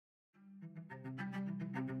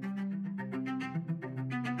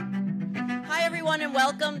Hi, everyone, and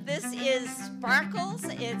welcome. This is Sparkles.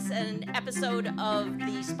 It's an episode of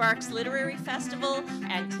the Sparks Literary Festival,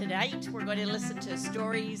 and tonight we're going to listen to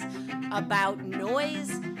stories about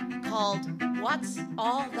noise called What's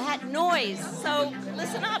All That Noise? So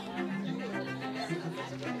listen up.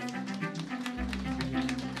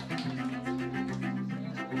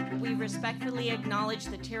 We respectfully acknowledge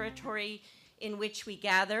the territory in which we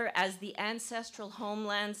gather as the ancestral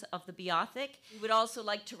homelands of the Beothuk. We would also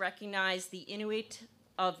like to recognize the Inuit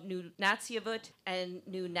of Nunatsiavut and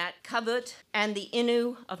Nunatkavut and the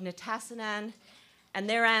Innu of Nitassinan and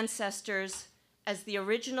their ancestors as the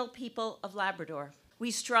original people of Labrador.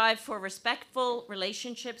 We strive for respectful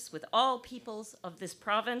relationships with all peoples of this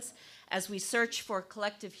province as we search for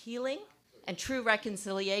collective healing and true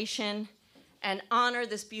reconciliation and honor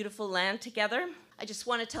this beautiful land together. I just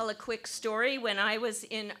want to tell a quick story. When I was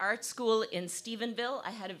in art school in Stephenville,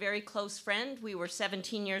 I had a very close friend. We were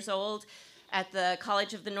 17 years old at the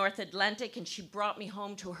College of the North Atlantic, and she brought me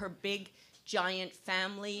home to her big, giant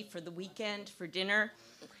family for the weekend for dinner.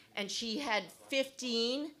 And she had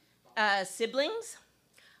 15 siblings.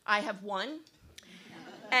 I have one.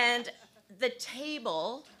 And the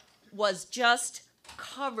table was just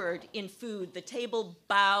covered in food. The table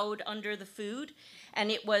bowed under the food,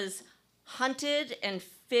 and it was hunted and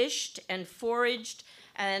fished and foraged,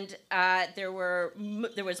 and there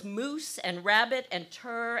was moose and rabbit and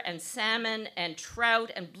tur and salmon and trout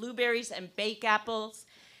and blueberries and bake apples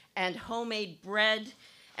and homemade bread,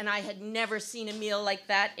 and I had never seen a meal like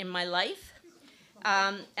that in my life.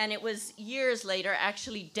 And it was years later,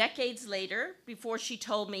 actually decades later, before she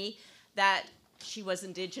told me that she was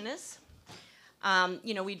Indigenous.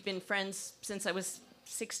 We'd been friends since I was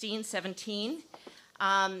 16, 17.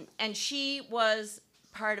 And she was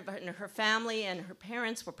part of her family, and her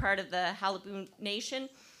parents were part of the Qalipu Nation.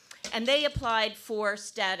 And they applied for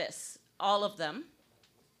status, all of them.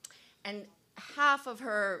 And half of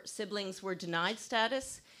her siblings were denied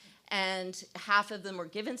status, and half of them were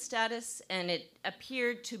given status. And it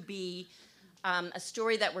appeared to be a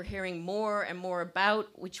story that we're hearing more and more about,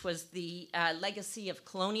 which was the legacy of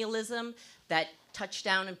colonialism that touched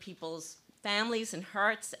down in people's families and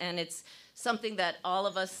hearts. And it's something that all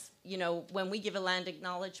of us, when we give a land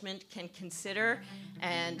acknowledgement, can consider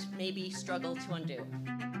and maybe struggle to undo.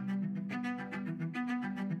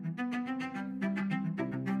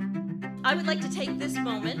 I would like to take this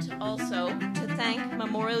moment also to thank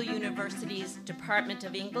Memorial University's Department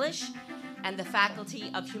of English and the Faculty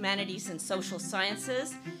of Humanities and Social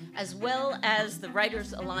Sciences, as well as the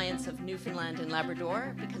Writers Alliance of Newfoundland and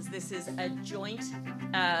Labrador, because this is a joint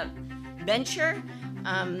venture.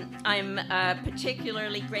 I'm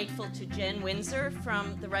particularly grateful to Jen Windsor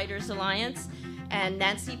from the Writers Alliance and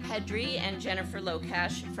Nancy Pedri and Jennifer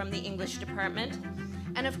Lokash from the English department.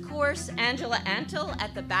 And of course, Angela Antle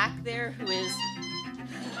at the back there, who is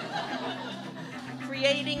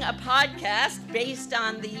creating a podcast based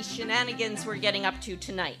on the shenanigans we're getting up to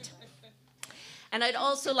tonight. And I'd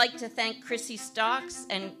also like to thank Chrissy Stocks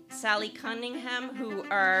and Sally Cunningham, who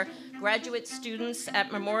are graduate students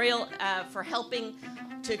at Memorial, for helping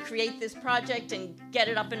to create this project and get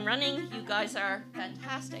it up and running. You guys are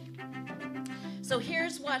fantastic. So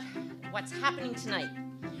here's what's happening tonight.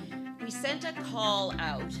 We sent a call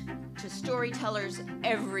out to storytellers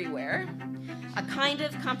everywhere, a kind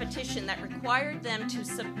of competition that required them to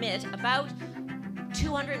submit about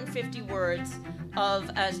 250 words of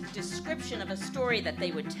a description of a story that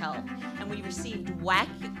they would tell. And we received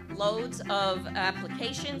loads of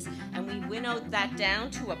applications, and we winnowed that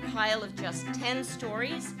down to a pile of just 10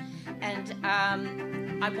 stories. And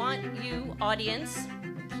I want you, audience,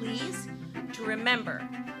 please, to remember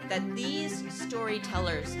that these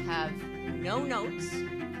storytellers have no notes.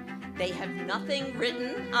 They have nothing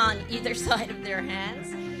written on either side of their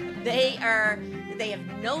hands. They have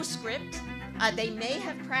no script. They may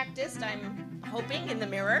have practiced, I'm hoping, in the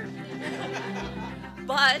mirror.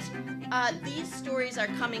 But these stories are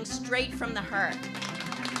coming straight from the heart.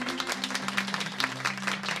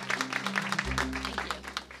 Thank you.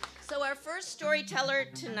 So our first storyteller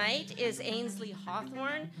tonight is Ainsley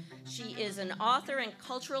Hawthorne. She is an author and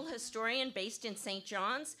cultural historian based in St.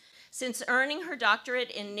 John's. Since earning her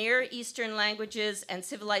doctorate in Near Eastern Languages and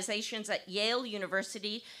Civilizations at Yale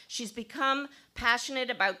University, she's become passionate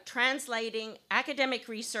about translating academic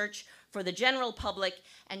research for the general public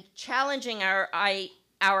and challenging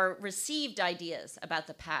our received ideas about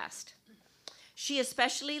the past. She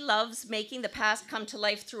especially loves making the past come to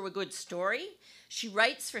life through a good story. She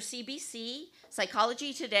writes for CBC,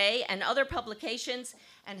 Psychology Today, and other publications,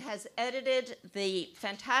 and has edited the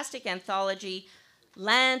fantastic anthology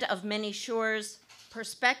Land of Many Shores,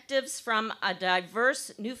 Perspectives from a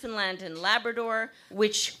Diverse Newfoundland and Labrador,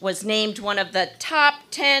 which was named one of the top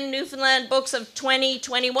 10 Newfoundland books of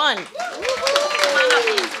 2021.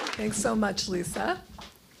 Thanks so much, Lisa.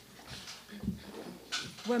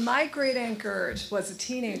 When my great aunt Gert was a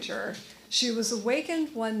teenager, she was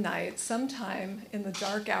awakened one night, sometime in the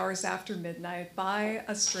dark hours after midnight, by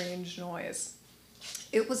a strange noise.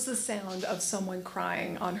 It was the sound of someone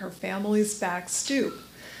crying on her family's back stoop.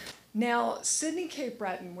 Now, Sydney Cape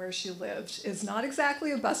Breton, where she lived, is not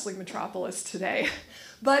exactly a bustling metropolis today,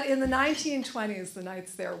 but in the 1920s, the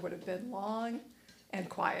nights there would have been long and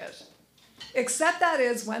quiet. Except that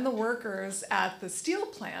is when the workers at the steel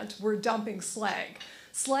plant were dumping slag.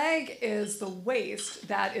 Slag is the waste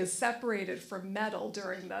that is separated from metal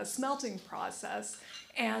during the smelting process,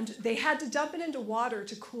 and they had to dump it into water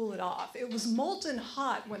to cool it off. It was molten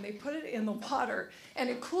hot when they put it in the water, and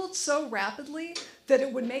it cooled so rapidly that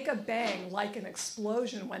it would make a bang like an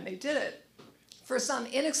explosion when they did it. For some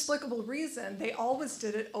inexplicable reason, they always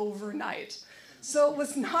did it overnight. So it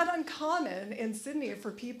was not uncommon in Sydney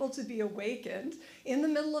for people to be awakened in the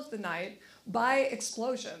middle of the night by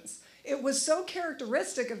explosions. It was so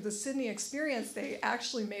characteristic of the Sydney experience, they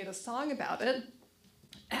actually made a song about it.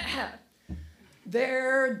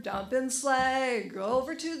 They're dumping slag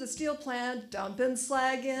over to the steel plant, dumping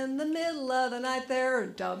slag in the middle of the night. They're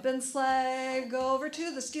dumping slag over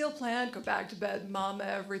to the steel plant. Go back to bed, Mama,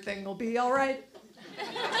 everything will be all right.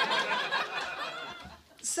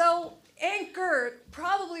 So Aunt Gert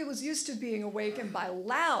probably was used to being awakened by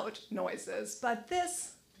loud noises, but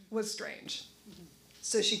this was strange.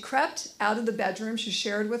 So she crept out of the bedroom she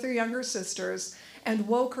shared with her younger sisters and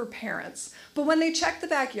woke her parents. But when they checked the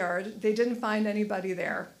backyard, they didn't find anybody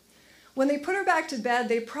there. When they put her back to bed,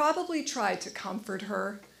 they probably tried to comfort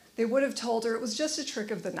her. They would have told her it was just a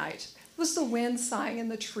trick of the night. It was the wind sighing in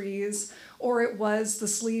the trees, or it was the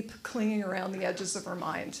sleep clinging around the edges of her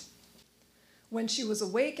mind. When she was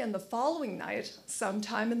awakened the following night,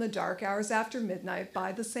 sometime in the dark hours after midnight,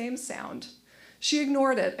 by the same sound, she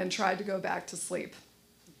ignored it and tried to go back to sleep.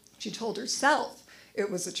 She told herself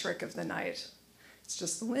it was a trick of the night. It's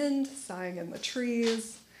just the wind sighing in the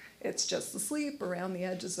trees. It's just the sleep around the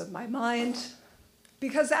edges of my mind.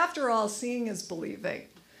 Because after all, seeing is believing.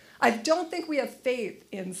 I don't think we have faith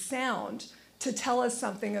in sound to tell us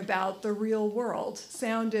something about the real world.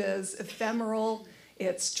 Sound is ephemeral,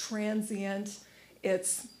 it's transient,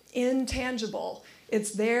 it's intangible.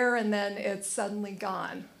 It's there and then it's suddenly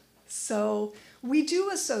gone. So we do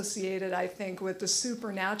associate it, I think, with the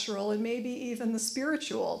supernatural and maybe even the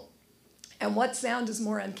spiritual. And what sound is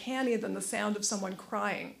more uncanny than the sound of someone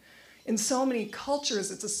crying? In so many cultures,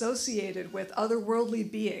 it's associated with otherworldly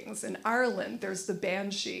beings. In Ireland, there's the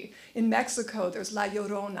banshee. In Mexico, there's La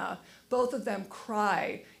Llorona. Both of them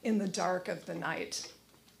cry in the dark of the night.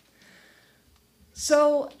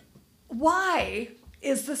 So why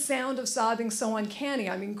is the sound of sobbing so uncanny?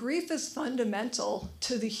 I mean, grief is fundamental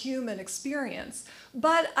to the human experience.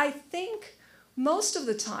 But I think most of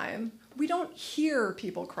the time, we don't hear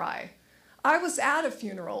people cry. I was at a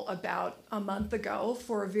funeral about a month ago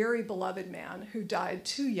for a very beloved man who died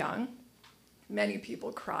too young. Many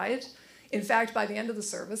people cried. In fact, by the end of the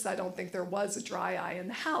service, I don't think there was a dry eye in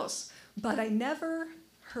the house, but I never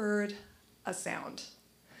heard a sound.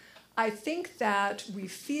 I think that we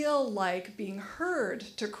feel like being heard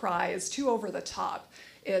to cry is too over the top.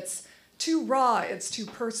 It's too raw, it's too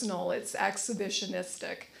personal, it's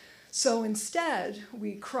exhibitionistic. So instead,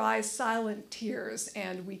 we cry silent tears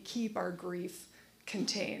and we keep our grief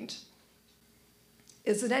contained.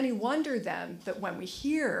 Is it any wonder then that when we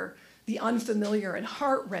hear the unfamiliar and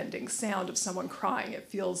heart-rending sound of someone crying, it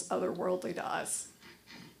feels otherworldly to us?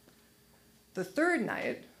 The third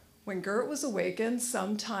night, when Gert was awakened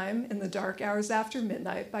sometime in the dark hours after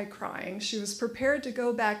midnight by crying, she was prepared to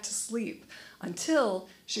go back to sleep until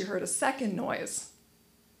she heard a second noise.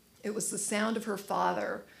 It was the sound of her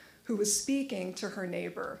father, who was speaking to her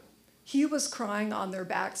neighbor. He was crying on their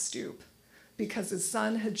back stoop because his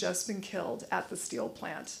son had just been killed at the steel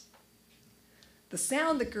plant. The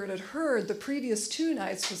sound that Gert had heard the previous 2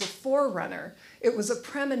 nights was a forerunner. It was a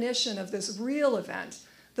premonition of this real event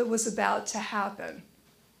that was about to happen.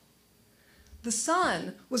 The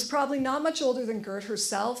son was probably not much older than Gert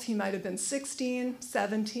herself. He might have been 16,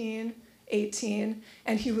 17, 18,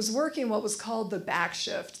 and he was working what was called the back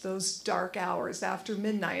shift, those dark hours after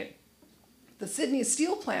midnight. The Sydney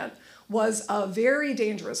steel plant was a very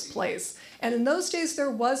dangerous place, and in those days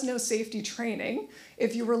there was no safety training.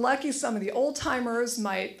 If you were lucky, some of the old-timers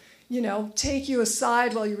might, take you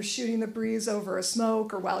aside while you were shooting the breeze over a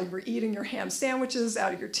smoke or while you were eating your ham sandwiches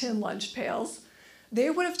out of your tin lunch pails. they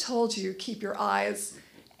would have told you keep your eyes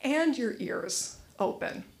and your ears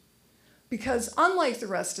open. Because unlike the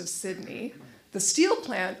rest of Sydney, the steel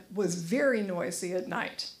plant was very noisy at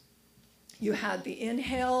night. You had the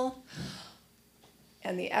inhale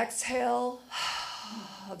and the exhale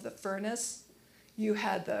of the furnace. You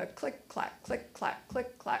had the click, clack, click, clack,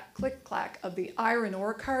 click, clack, click, clack of the iron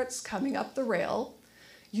ore carts coming up the rail.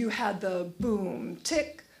 You had the boom,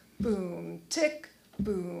 tick, boom, tick,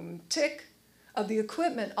 boom, tick of the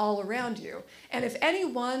equipment all around you. And if any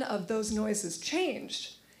one of those noises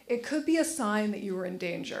changed, it could be a sign that you were in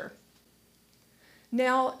danger.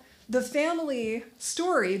 Now, the family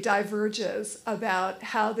story diverges about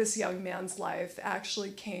how this young man's life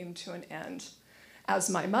actually came to an end. As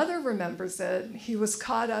my mother remembers it, he was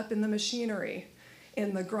caught up in the machinery,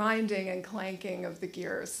 in the grinding and clanking of the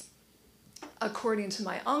gears. According to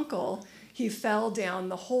my uncle, he fell down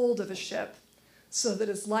the hold of a ship so that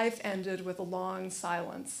his life ended with a long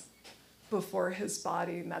silence before his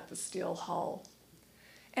body met the steel hull.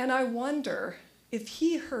 And I wonder if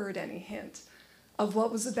he heard any hint of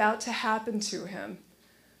what was about to happen to him,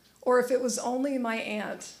 or if it was only my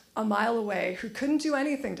aunt a mile away who couldn't do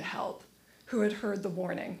anything to help, who had heard the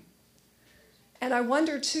warning. And I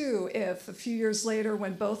wonder too if a few years later,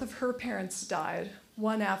 when both of her parents died,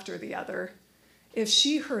 one after the other, if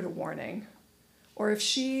she heard a warning, or if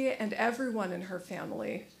she and everyone in her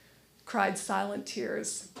family cried silent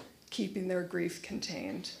tears, keeping their grief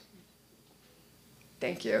contained.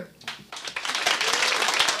 Thank you.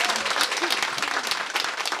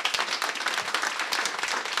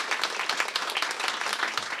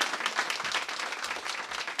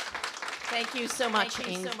 Thank you so much,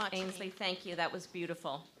 Ainsley. Thank you. That was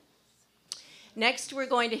beautiful. Next, we're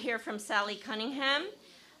going to hear from Sally Cunningham.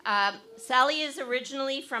 Sally is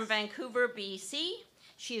originally from Vancouver, BC.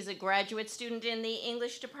 She is a graduate student in the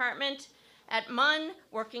English department at MUN,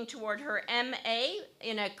 working toward her MA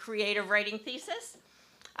in a creative writing thesis.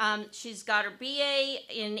 She's got her BA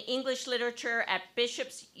in English literature at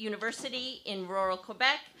Bishop's University in rural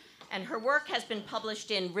Quebec, and her work has been published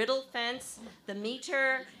in Riddle Fence, The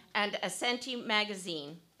Meter, and Ascenti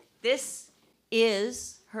magazine. This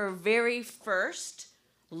is her very first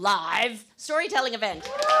live storytelling event.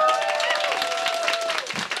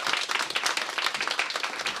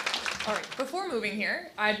 All right, before moving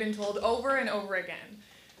here, I'd been told over and over again,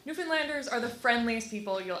 Newfoundlanders are the friendliest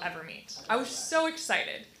people you'll ever meet. I was so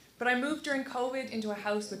excited, but I moved during COVID into a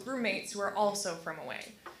house with roommates who are also from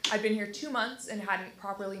away. I'd been here 2 months and hadn't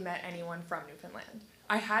properly met anyone from Newfoundland.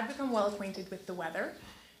 I had become well acquainted with the weather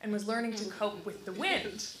and was learning to cope with the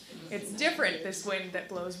wind. It's different, this wind that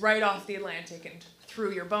blows right off the Atlantic and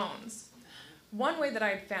through your bones. One way that I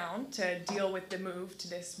had found to deal with the move to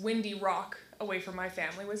this windy rock away from my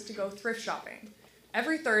family was to go thrift shopping.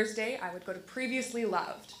 Every Thursday, I would go to Previously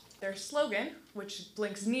Loved. Their slogan, which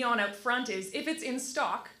blinks neon out front, is, "If it's in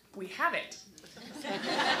stock, we have it."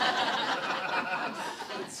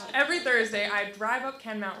 Every Thursday, I'd drive up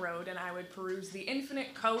Kenmount Road and I would peruse the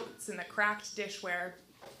infinite coats and the cracked dishware.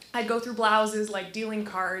 I'd go through blouses like dealing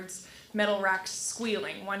cards, metal racks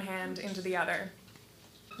squealing, one hand into the other.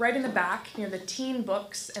 Right in the back, near the teen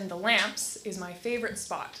books and the lamps, is my favorite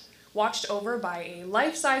spot, watched over by a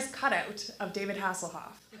life-size cutout of David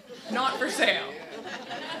Hasselhoff. Not for sale.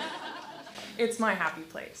 It's my happy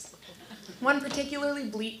place. One particularly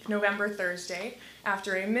bleak November Thursday,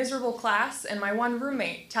 after a miserable class and my one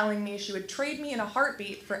roommate telling me she would trade me in a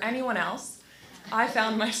heartbeat for anyone else, I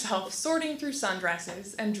found myself sorting through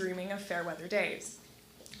sundresses and dreaming of fair weather days.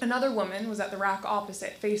 Another woman was at the rack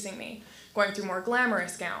opposite, facing me, going through more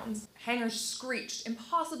glamorous gowns. Hangers screeched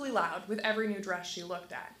impossibly loud with every new dress she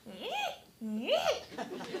looked at.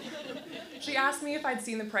 She asked me if I'd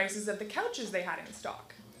seen the prices of the couches they had in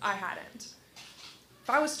stock. I hadn't. If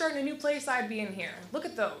I was starting a new place, I'd be in here. Look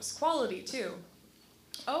at those. Quality, too.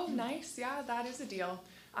 Oh, nice. Yeah, that is a deal.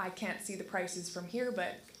 I can't see the prices from here,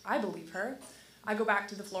 but I believe her. I go back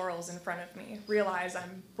to the florals in front of me, realize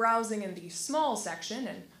I'm browsing in the small section,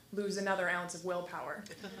 and lose another ounce of willpower.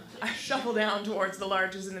 I shuffle down towards the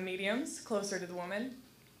larges and the mediums, closer to the woman.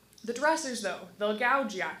 The dressers, though, they'll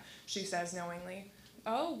gouge ya, she says knowingly.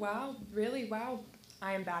 Oh, wow, really, wow.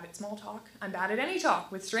 I am bad at small talk. I'm bad at any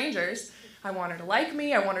talk with strangers. I want her to like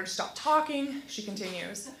me. I want her to stop talking. She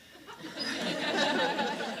continues.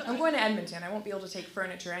 I'm going to Edmonton. I won't be able to take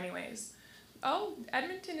furniture anyways. Oh,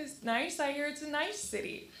 Edmonton is nice. I hear it's a nice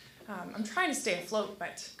city. I'm trying to stay afloat,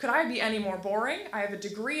 but could I be any more boring? I have a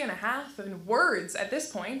degree and a half in words at this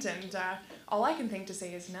point, and all I can think to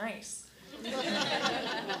say is nice.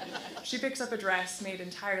 She picks up a dress made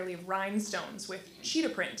entirely of rhinestones with cheetah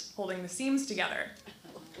print holding the seams together.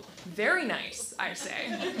 Very nice, I say.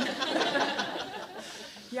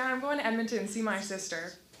 Yeah, I'm going to Edmonton to see my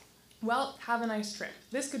sister. Well, have a nice trip.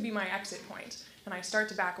 This could be my exit point. And I start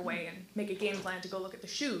to back away and make a game plan to go look at the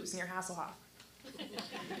shoes near Hasselhoff.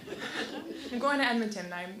 I'm going to Edmonton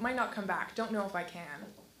and I might not come back. Don't know if I can.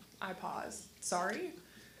 I pause. Sorry?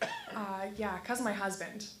 Yeah, 'cause my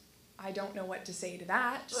husband. I don't know what to say to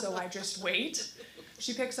that, so I just wait.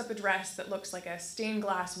 She picks up a dress that looks like a stained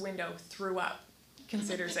glass window threw up.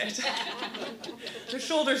 Considers it. The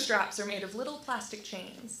shoulder straps are made of little plastic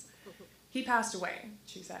chains. He passed away,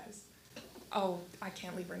 she says. Oh, I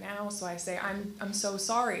can't leave her now, so I say, I'm so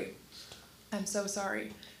sorry. I'm so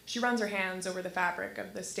sorry. She runs her hands over the fabric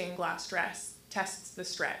of the stained glass dress, tests the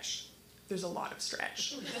stretch. There's a lot of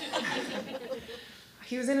stretch.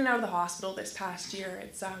 He was in and out of the hospital this past year.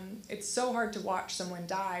 It's so hard to watch someone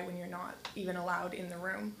die when you're not even allowed in the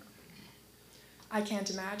room. I can't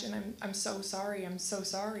imagine. I'm so sorry. I'm so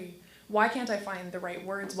sorry. Why can't I find the right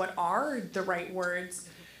words? What are the right words?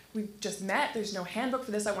 We've just met. There's no handbook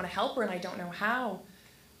for this. I want to help her and I don't know how.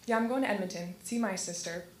 Yeah, I'm going to Edmonton, see my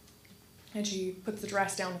sister. And she puts the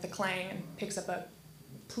dress down with a clang and picks up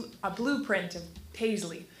a blueprint of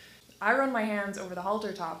paisley. I run my hands over the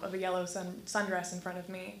halter top of a yellow sundress in front of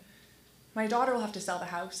me. My daughter will have to sell the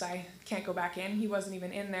house. I can't go back in. He wasn't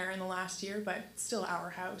even in there in the last year, but it's still our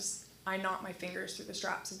house. I knot my fingers through the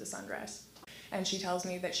straps of the sundress. And she tells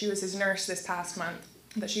me that she was his nurse this past month,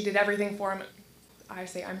 that she did everything for him. I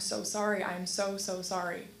say, I'm so sorry. I'm so, so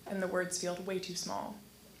sorry. And the words feel way too small.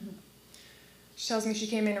 She tells me she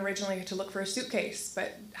came in originally to look for a suitcase,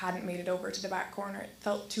 but hadn't made it over to the back corner. It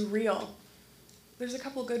felt too real. There's a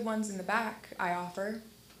couple good ones in the back, I offer.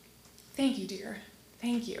 Thank you, dear.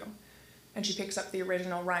 Thank you. And she picks up the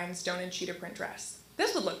original rhinestone and cheetah print dress.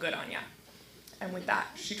 This would look good on ya. And with that,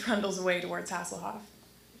 she trundles away towards Hasselhoff.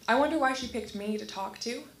 I wonder why she picked me to talk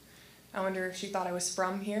to. I wonder if she thought I was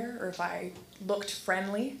from here, or if I looked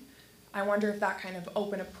friendly. I wonder if that kind of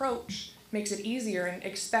open approach makes it easier and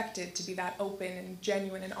expected to be that open and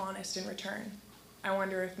genuine and honest in return. I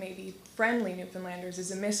wonder if maybe friendly Newfoundlanders is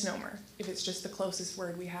a misnomer, if it's just the closest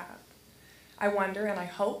word we have. I wonder, and I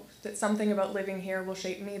hope, that something about living here will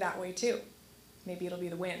shape me that way too. Maybe it'll be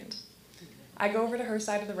the wind. I go over to her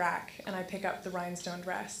side of the rack, and I pick up the rhinestone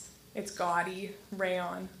dress. It's gaudy,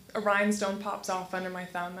 rayon. A rhinestone pops off under my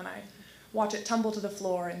thumb, and I watch it tumble to the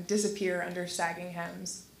floor and disappear under sagging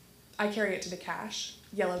hems. I carry it to the cash.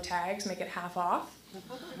 Yellow tags make it half off.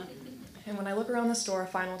 And when I look around the store a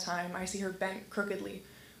final time, I see her bent crookedly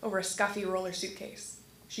over a scuffy roller suitcase.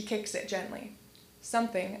 She kicks it gently.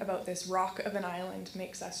 Something about this rock of an island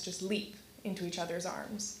makes us just leap into each other's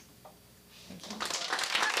arms. Thank you.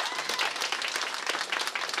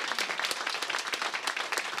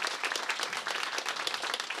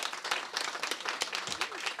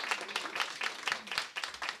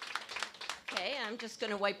 Okay, I'm just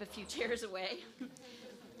going to wipe a few chairs away.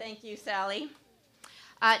 Thank you, Sally.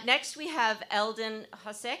 Next, we have Eldon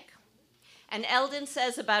Hosek. And Eldon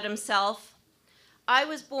says about himself, I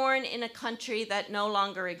was born in a country that no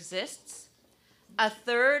longer exists. A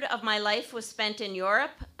third of my life was spent in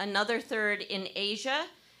Europe, another third in Asia,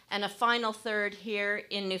 and a final third here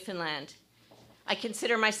in Newfoundland. I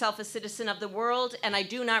consider myself a citizen of the world, and I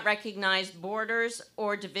do not recognize borders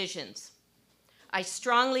or divisions. I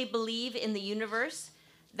strongly believe in the universe,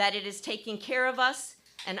 that it is taking care of us,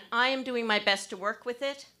 and I am doing my best to work with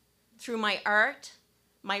it through my art,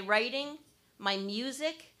 my writing, my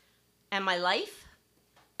music, and my life.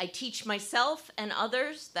 I teach myself and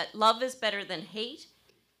others that love is better than hate.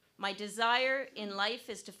 My desire in life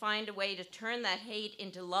is to find a way to turn that hate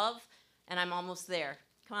into love, and I'm almost there.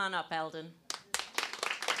 Come on up, Eldon.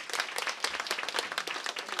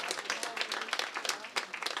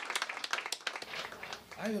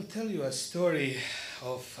 I will tell you a story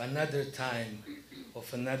of another time,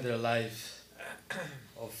 of another life,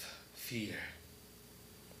 of fear.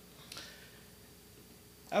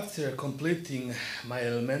 After completing my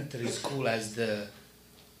elementary school as the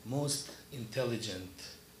most intelligent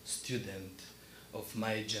student of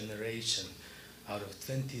my generation out of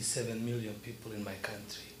 27 million people in my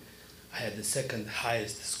country, I had the second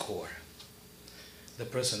highest score. The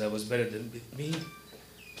person that was better than me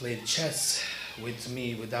played chess with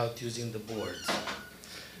me without using the board.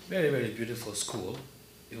 Very, very beautiful school.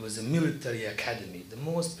 It was a military academy, the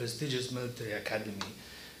most prestigious military academy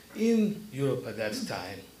in Europe at that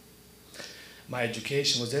time. My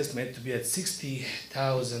education was estimated to be at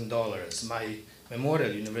 $60,000. My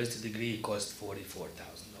memorial university degree cost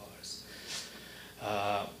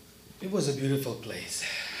 $44,000. It was a beautiful place.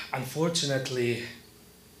 Unfortunately,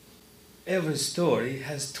 every story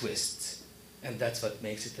has twists. And that's what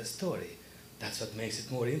makes it a story. That's what makes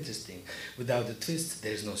it more interesting. Without the twist,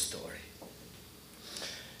 there's no story.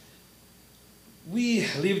 We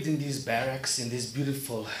lived in these barracks in this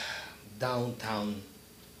beautiful downtown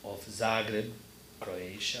of Zagreb,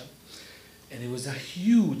 Croatia. And it was a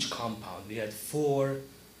huge compound. We had four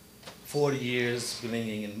years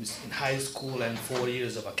belonging in high school and 4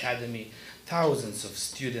 years of academy, thousands of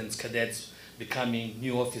students, cadets becoming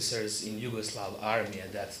new officers in Yugoslav army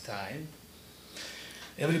at that time.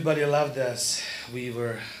 Everybody loved us. We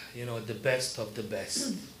were, the best of the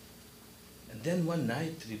best. And then one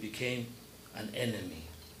night we became an enemy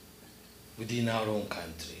within our own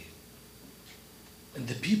country. And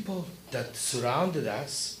the people that surrounded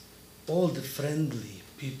us, all the friendly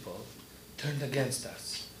people, turned against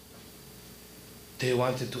us. They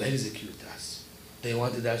wanted to execute us. They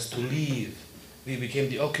wanted us to leave. We became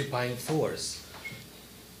the occupying force.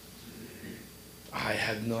 I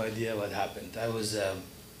had no idea what happened. I was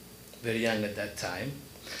very young at that time.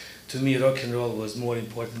 To me, rock and roll was more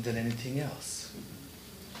important than anything else.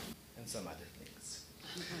 And some other things.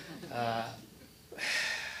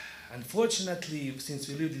 Unfortunately, since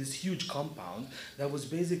we lived in this huge compound that was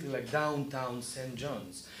basically like downtown St.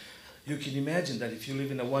 John's, you can imagine that if you live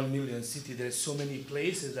in a 1 million city, there's so many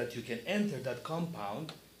places that you can enter that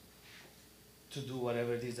compound to do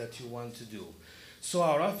whatever it is that you want to do. So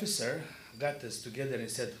our officer got us together and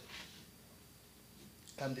said,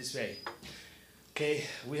 come this way. Okay,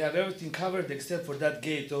 we have everything covered except for that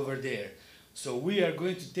gate over there. So we are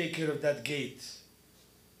going to take care of that gate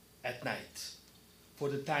at night for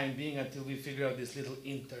the time being until we figure out this little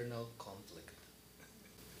internal conflict,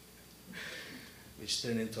 which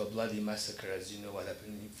turned into a bloody massacre, as you know what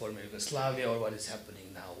happened in former Yugoslavia or what is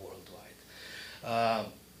happening now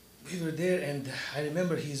worldwide. We were there, and I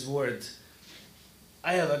remember his words,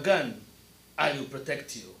 I have a gun, I will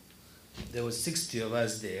protect you. There was 60 of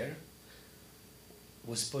us there. It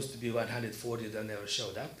was supposed to be 140 that never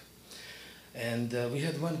showed up. And we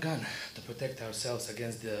had one gun to protect ourselves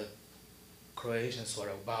against the Croatians who were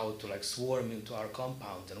about to swarm into our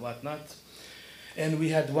compound and whatnot. And we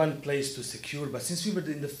had one place to secure, but since we were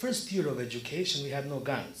in the first year of education, we had no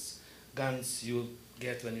guns. Guns you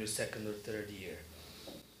get when you're second or third year.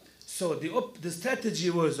 So the strategy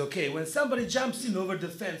was, okay, when somebody jumps in over the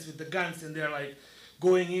fence with the guns and they're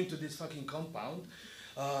going into this fucking compound,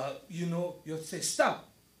 you have to say, stop.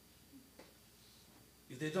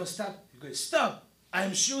 If they don't stop, you go, stop,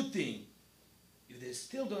 I'm shooting. If they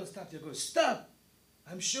still don't stop, you go, stop,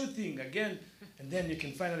 I'm shooting again. And then you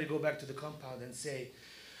can finally go back to the compound and say,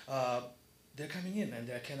 they're coming in and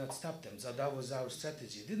I cannot stop them. So that was our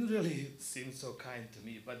strategy. It didn't really seem so kind to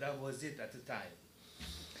me, but that was it at the time.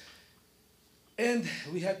 And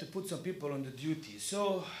we had to put some people on the duty.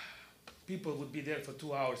 So people would be there for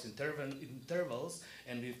 2 hours intervals,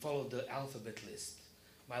 and we followed the alphabet list.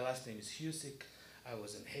 My last name is Husik. I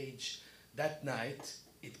was an H. That night,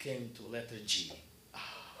 it came to letter G.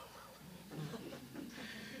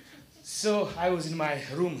 So I was in my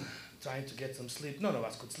room trying to get some sleep. None of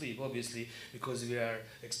us could sleep, obviously, because we are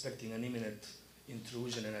expecting an imminent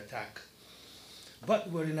intrusion and attack. But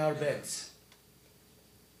we're in our beds.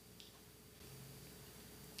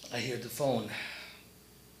 I hear the phone.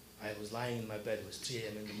 I was lying in my bed. It was 3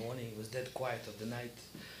 a.m. in the morning. It was dead quiet of the night.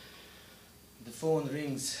 The phone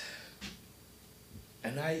rings.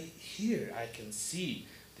 And I can see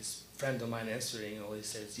this friend of mine answering, and he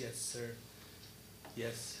says, yes, sir.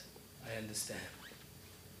 Yes, I understand.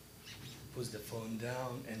 Puts the phone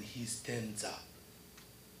down and he stands up.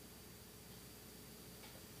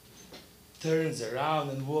 Turns around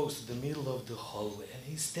and walks to the middle of the hallway, and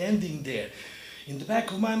he's standing there. In the back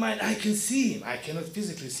of my mind, I can see him. I cannot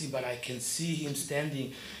physically see, but I can see him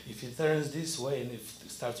standing. If he turns this way and if he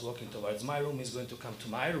starts walking towards my room, he's going to come to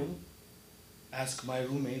my room, ask my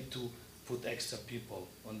roommate to put extra people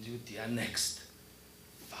on duty annexed.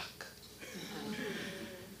 Fuck.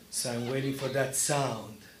 So I'm waiting for that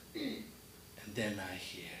sound. And then I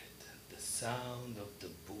hear it, the sound of the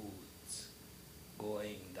boots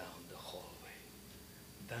going down the hallway.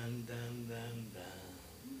 Dun, dun, dun,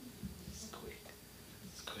 dun. Squeak,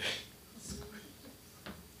 squeak, squeak.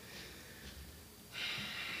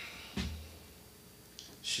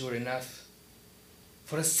 Sure enough,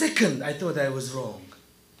 for a second I thought I was wrong.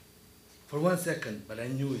 For 1 second, but I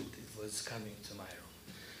knew it was coming to my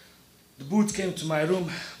room. The boots came to my room,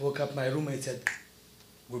 woke up my roommate, said,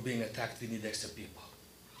 we're being attacked, we need extra people.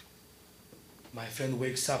 My friend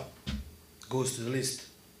wakes up, goes to the list.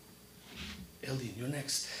 Eldin, you're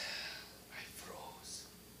next. I froze.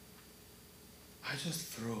 I just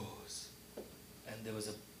froze. And there was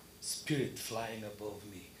a spirit flying above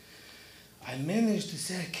me. I managed to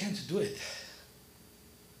say I can't do it.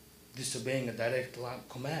 Disobeying a direct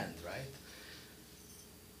command, right?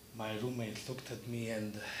 My roommate looked at me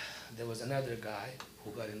and there was another guy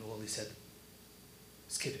who got involved. He said,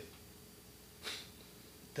 skip him.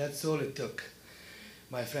 That's all it took.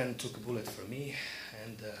 My friend took a bullet for me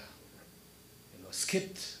and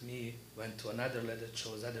skipped me, went to another letter,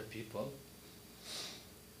 chose other people,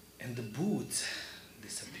 and the boots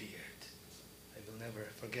disappeared. I will never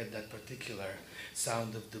forget that particular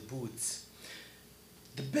sound of the boots.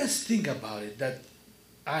 The best thing about it, that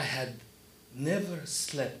I had never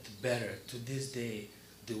slept better to this day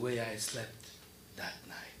the way I slept that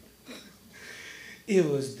night. It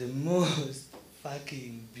was the most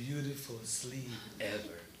fucking beautiful sleep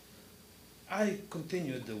ever. I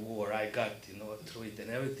continued the war, I got, through it and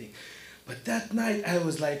everything. But that night I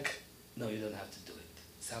was like, no, you don't have to do it.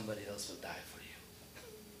 Somebody else will die for you.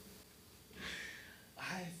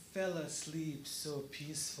 I fell asleep so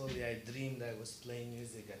peacefully. I dreamed I was playing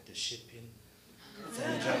music at the ship in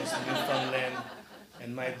St. John's, Newfoundland.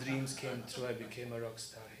 And my dreams came true. I became a rock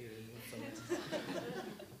star here in Newfoundland.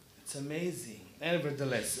 It's amazing.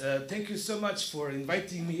 Nevertheless, thank you so much for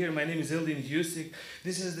inviting me here. My name is Eldin Husik.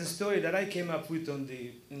 This is the story that I came up with on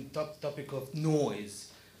the topic of noise.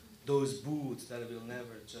 Those boots that will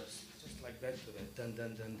never just like that, dun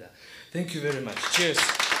dun dun dun. Thank you very much. Cheers.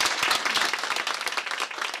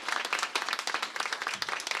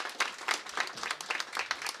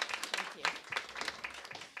 Thank you.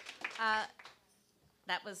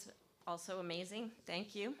 That was also amazing.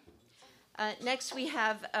 Thank you. Next, we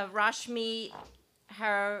have Rashmi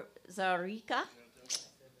Harzarika.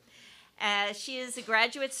 She is a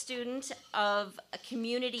graduate student of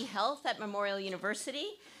community health at Memorial University.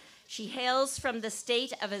 She hails from the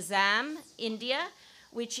state of Assam, India,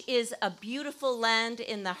 which is a beautiful land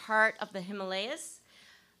in the heart of the Himalayas.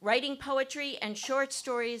 Writing poetry and short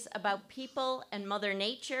stories about people and Mother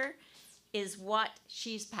Nature is what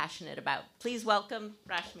she's passionate about. Please welcome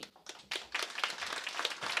Rashmi.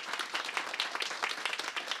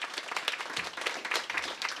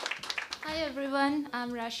 Hi everyone,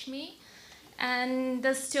 I'm Rashmi, and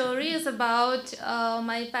the story is about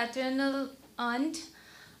my paternal aunt.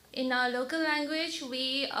 In our local language,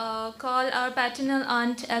 we call our paternal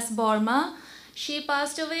aunt as Borma. She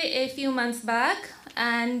passed away a few months back,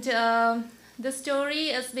 and the story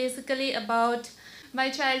is basically about my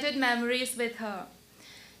childhood memories with her.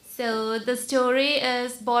 So the story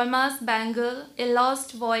is Borma's bangle, a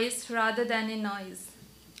lost voice rather than a noise.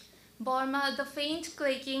 Borma, the faint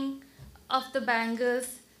clicking of the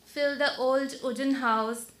bangles fill the old wooden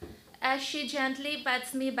house as she gently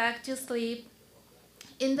pats me back to sleep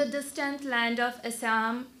in the distant land of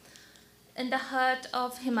Assam, in the heart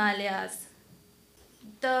of Himalayas.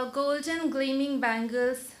 The golden gleaming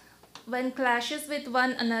bangles, when clashes with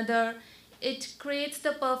one another, it creates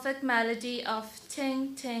the perfect melody of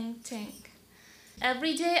ting, ting, ting.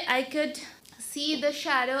 Every day I could see the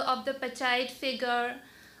shadow of the petite figure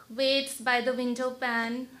waits by the window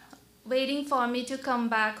pane, waiting for me to come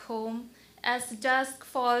back home as dusk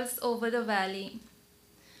falls over the valley.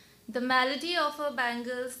 The melody of her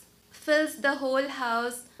bangles fills the whole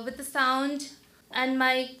house with a sound, and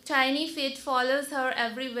my tiny feet follows her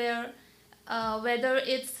everywhere, whether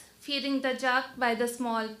it's feeding the duck by the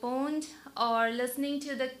small pond or listening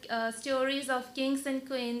to the stories of kings and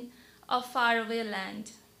queens of faraway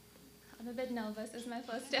land. I'm a bit nervous, it's my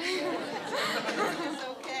first time. It's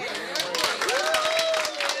okay.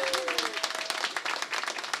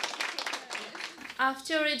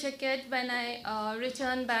 After a decade, when I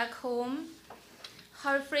return back home,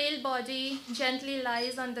 her frail body gently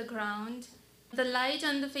lies on the ground. The light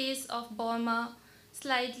on the face of Borma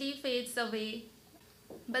slightly fades away,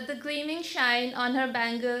 but the gleaming shine on her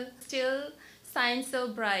bangle still shines so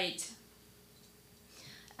bright.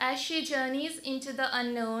 As she journeys into the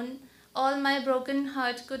unknown, all my broken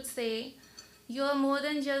heart could say, "You are more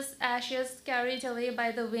than just ashes carried away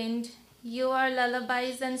by the wind. You are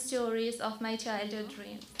lullabies and stories of my childhood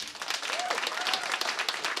dreams."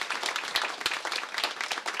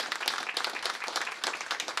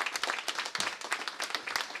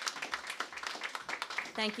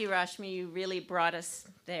 Thank you, Rashmi. You really brought us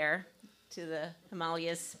there to the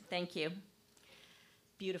Himalayas. Thank you.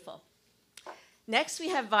 Beautiful. Next, we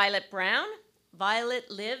have Violet Brown.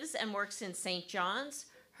 Violet lives and works in St. John's.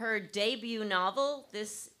 Her debut novel,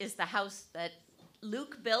 This is the House That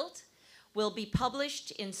Luke Built, will be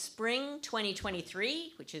published in spring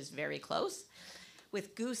 2023, which is very close,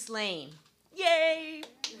 with Goose Lane. Yay,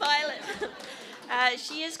 Violet.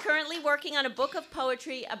 She is currently working on a book of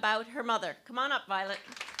poetry about her mother. Come on up, Violet.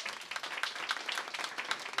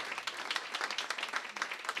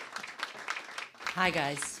 Hi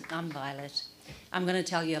guys, I'm Violet. I'm going to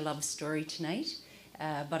tell you a love story tonight,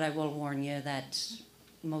 but I will warn you that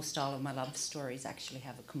most all of my love stories actually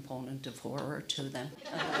have a component of horror to them.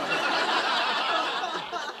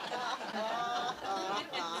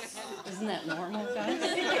 Isn't that normal, guys?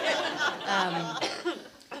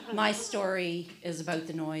 My story is about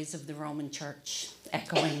the noise of the Roman Church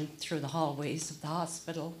echoing through the hallways of the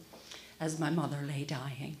hospital as my mother lay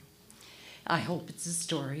dying. I hope it's a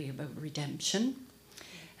story about redemption.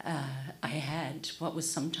 I had what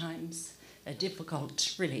was sometimes a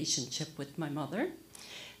difficult relationship with my mother,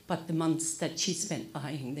 but the months that she spent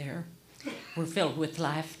lying there were filled with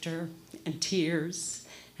laughter and tears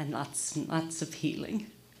and lots of healing.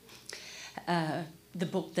 The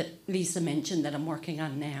book that Lisa mentioned that I'm working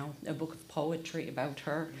on now, a book of poetry about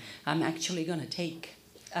her, I'm actually going to take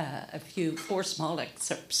 4 small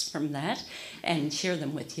excerpts from that and share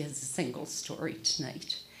them with you as a single story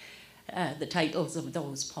tonight. The titles of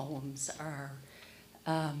those poems are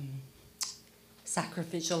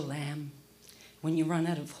Sacrificial Lamb, When You Run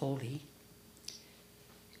Out of Holy,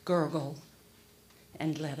 Gurgle,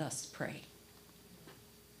 and Let Us Pray.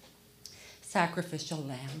 Sacrificial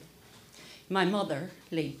Lamb. My mother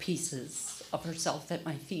laid pieces of herself at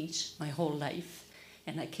my feet my whole life,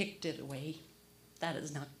 and I kicked it away. That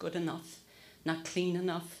is not good enough, not clean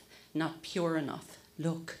enough, not pure enough.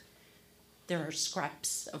 Look, there are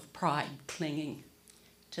scraps of pride clinging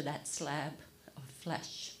to that slab of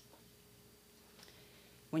flesh.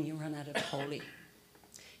 When you run out of holy,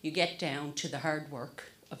 you get down to the hard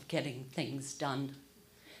work of getting things done.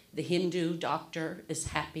 The Hindu doctor is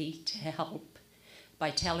happy to help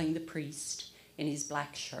by telling the priest in his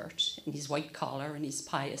black shirt, in his white collar, and his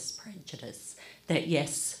pious prejudice that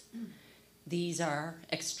yes, these are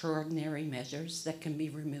extraordinary measures that can be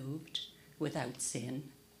removed without sin.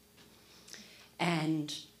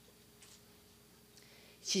 And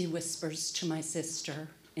she whispers to my sister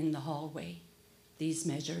in the hallway, these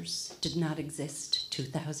measures did not exist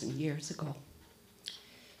 2,000 years ago.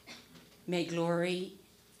 May glory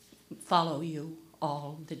follow you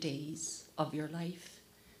all the days of your life,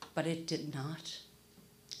 but it did not.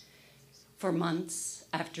 For months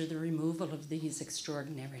after the removal of these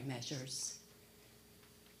extraordinary measures,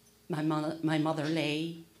 my mother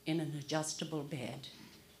lay in an adjustable bed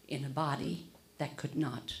in a body that could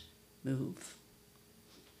not move.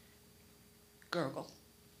 Gurgle.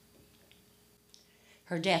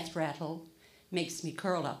 Her death rattle makes me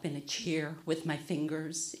curl up in a chair with my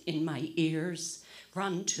fingers in my ears,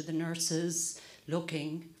 run to the nurses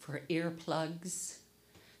looking for earplugs,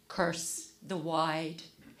 curse the wide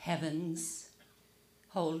heavens,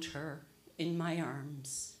 hold her in my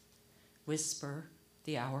arms, whisper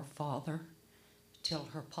the Our Father till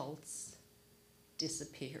her pulse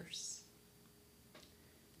disappears.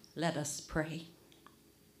 Let us pray.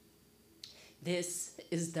 This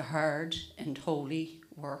is the hard and holy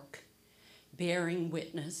work, bearing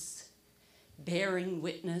witness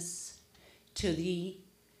to the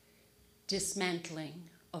dismantling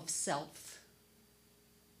of self,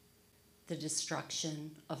 the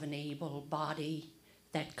destruction of an able body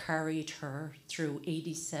that carried her through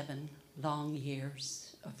 87 long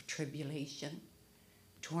years of tribulation,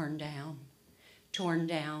 torn down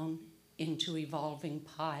into evolving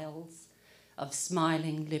piles of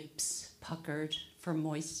smiling lips puckered for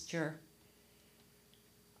moisture,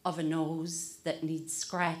 of a nose that needs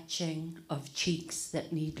scratching, of cheeks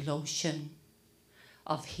that need lotion,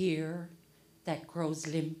 of hair that grows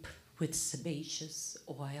limp with sebaceous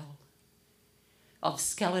oil, of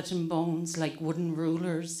skeleton bones like wooden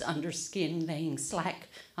rulers under skin laying slack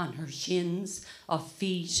on her shins, of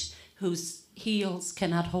feet whose heels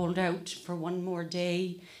cannot hold out for one more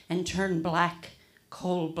day and turn black,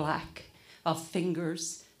 coal black, of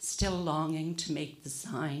fingers still longing to make the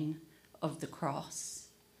sign of the cross,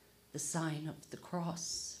 the sign of the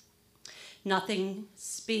cross. Nothing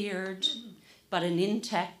spared but an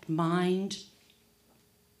intact mind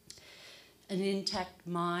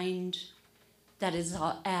that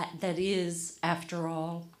is, after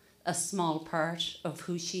all, a small part of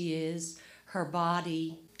who she is, her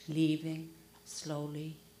body leaving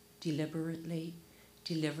slowly, deliberately,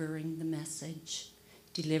 delivering the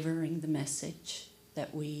message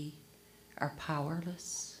that we are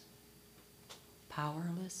powerless,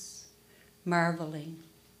 marveling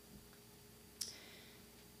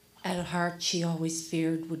at a heart she always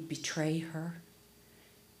feared would betray her,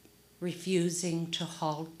 refusing to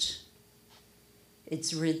halt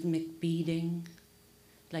its rhythmic beating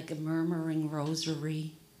like a murmuring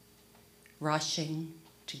rosary, rushing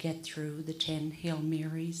to get through the 10 Hail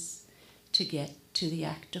Marys, to get to the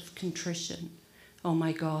act of contrition. Oh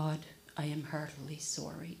my God, I am heartily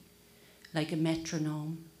sorry. Like a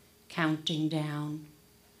metronome, counting down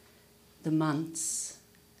the months,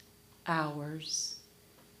 hours,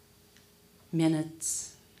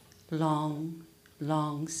 minutes, long,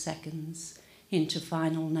 long seconds into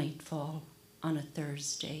final nightfall on a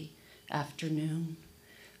Thursday afternoon,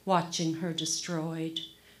 watching her destroyed,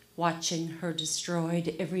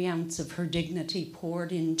 every ounce of her dignity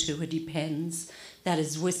poured into a depends that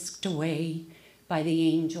is whisked away by the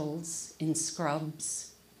angels in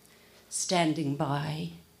scrubs, standing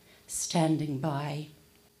by,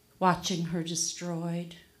 watching her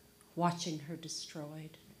destroyed,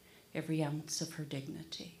 every ounce of her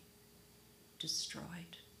dignity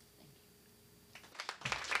destroyed.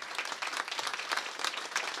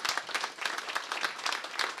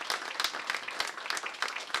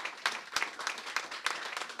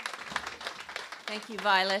 Thank you,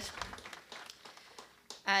 Violet.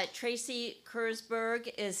 Tracy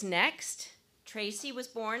Kurzberg is next. Tracy was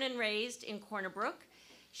born and raised in Corner Brook.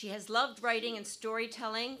 She has loved writing and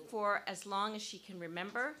storytelling for as long as she can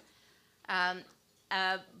remember,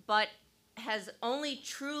 but has only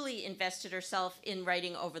truly invested herself in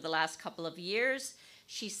writing over the last couple of years.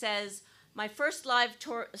 She says, "My first live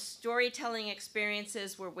storytelling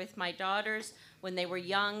experiences were with my daughters when they were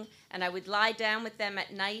young, and I would lie down with them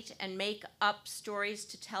at night and make up stories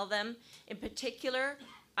to tell them. In particular,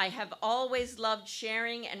 I have always loved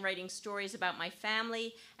sharing and writing stories about my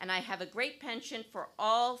family, and I have a great penchant for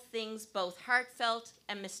all things both heartfelt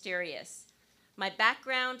and mysterious. My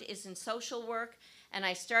background is in social work, and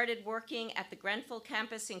I started working at the Grenfell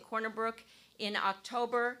campus in Corner Brook in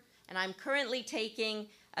October, and I'm currently taking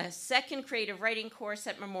a second creative writing course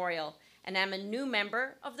at Memorial, and I'm a new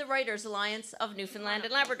member of the Writers Alliance of Newfoundland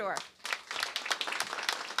and Labrador."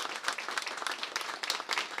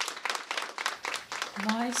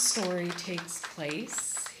 My story takes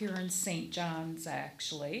place here in St. John's,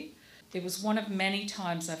 actually. It was one of many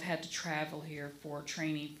times I've had to travel here for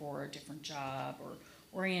training for a different job or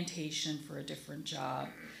orientation for a different job.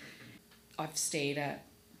 I've stayed at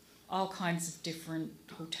all kinds of different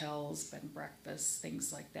hotels, bed and breakfasts,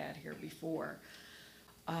 things like that here before.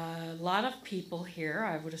 A lot of people here,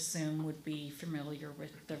 I would assume, would be familiar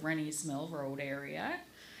with the Rennie's Mill Road area,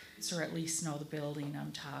 or at least know the building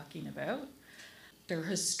I'm talking about. They're a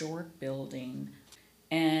historic building,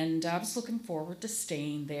 and I was looking forward to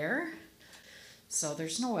staying there. So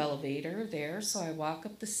there's no elevator there, so I walk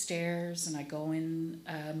up the stairs and I go in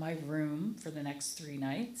my room for the next 3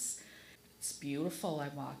 nights. It's beautiful. I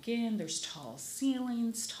walk in, there's tall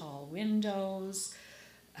ceilings, tall windows,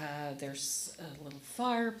 there's a little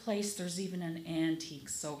fireplace, there's even an antique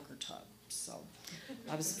soaker tub. So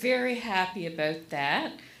I was very happy about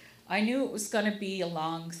that. I knew it was going to be a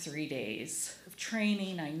long 3 days of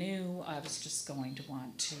training. I knew I was just going to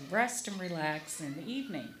want to rest and relax in the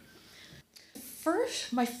evening.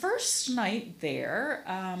 My first night there,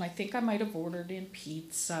 I think I might have ordered in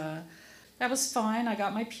pizza. That was fine. I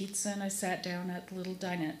got my pizza and I sat down at the little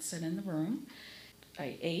dinette set in the room.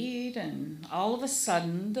 I ate, and all of a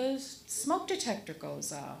sudden the smoke detector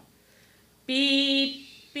goes off.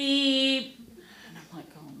 Beep, beep. And I'm like,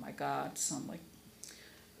 oh my God. So I'm like,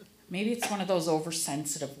 maybe it's one of those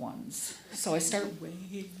oversensitive ones. So I start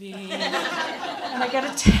waving, and I get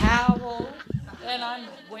a towel, and I'm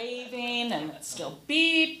waving, and it's still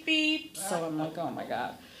beep, beep. So I'm like, oh my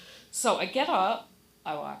God. So I get up,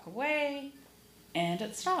 I walk away, and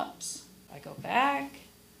it stops. I go back,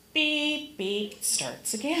 beep, beep, it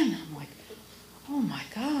starts again. I'm like, oh my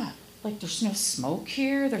God. Like, there's no smoke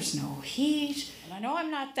here, there's no heat, and I know I'm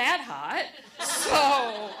not that hot,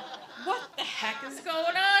 so what the heck is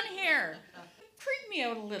going on here? It freaked me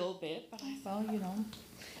out a little bit, but I thought,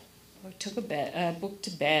 I took a book to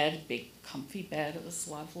bed, big comfy bed, it was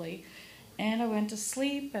lovely, and I went to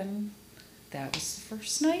sleep, and that was the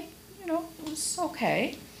first night, it was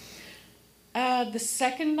okay. The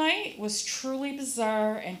second night was truly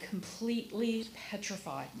bizarre and completely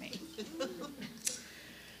petrified me.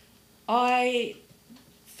 I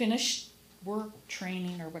finished work,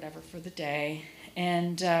 training, or whatever for the day,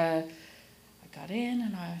 and I got in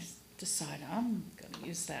and I decided I'm going to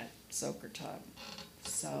use that soaker tub.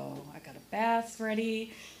 So I got a bath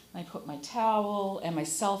ready, and I put my towel and my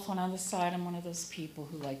cell phone on the side. I'm one of those people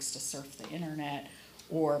who likes to surf the internet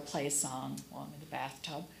or play a song while I'm in the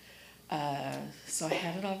bathtub. So I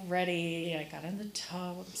had it all ready. I got in the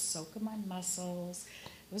tub, I'm soaking my muscles.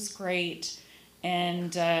 It was great.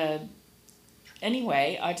 And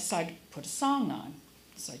anyway, I decided to put a song on.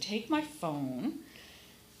 So I take my phone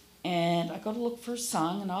and I go to look for a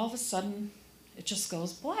song, and all of a sudden it just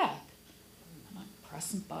goes black. And I'm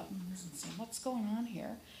pressing buttons and saying, what's going on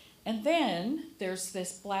here? And then there's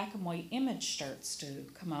this black and white image starts to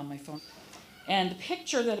come on my phone. And the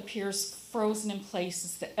picture that appears frozen in place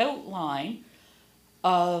is the outline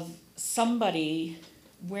of somebody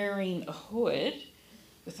wearing a hood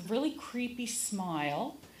with a really creepy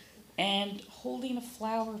smile and holding a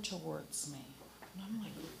flower towards me. And I'm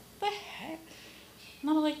like, what the heck? And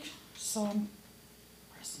I'm like, so I'm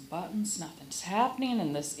pressing buttons, nothing's happening,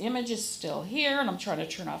 and this image is still here, and I'm trying to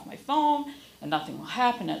turn off my phone, and nothing will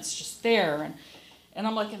happen, it's just there. And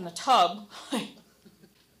I'm like in the tub.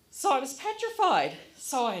 So I was petrified.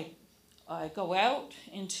 So I go out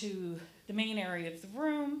into the main area of the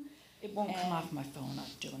room. It won't come off my phone. I'm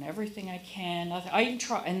doing everything I can. I even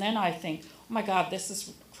try, and then I think, oh my God, this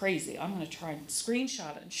is crazy. I'm going to try and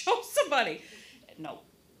screenshot it and show somebody. No,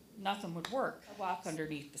 nothing would work. I walk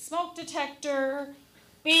underneath the smoke detector.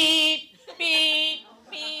 Beep, beep,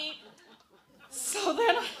 beep. So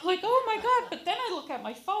then I'm like, oh my God. But then I look at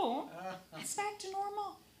my phone. It's back to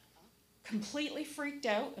normal. Completely freaked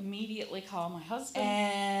out, immediately called my husband.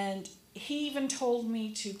 And he even told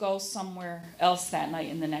me to go somewhere else that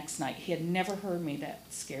night and the next night. He had never heard me that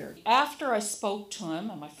scared. After I spoke to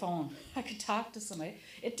him on my phone, I could talk to somebody.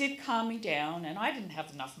 It did calm me down, and I didn't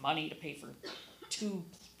have enough money to pay for 2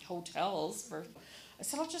 hotels. I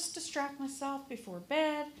said, I'll just distract myself before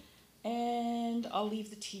bed, and I'll leave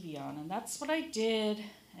the TV on. And that's what I did,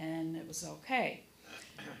 and it was okay.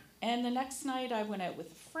 And the next night I went out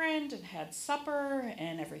with a friend and had supper,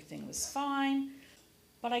 and everything was fine.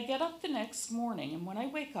 But I get up the next morning, and when I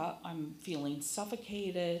wake up, I'm feeling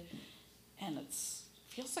suffocated, and it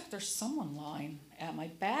feels like there's someone lying at my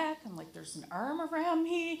back, and like there's an arm around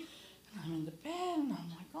me, and I'm in the bed, and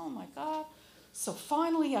I'm like, oh my God. So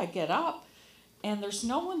finally I get up, and there's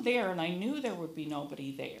no one there, and I knew there would be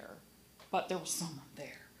nobody there, but there was someone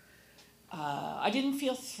there. I didn't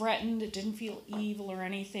feel threatened, it didn't feel evil or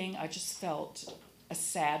anything, I just felt a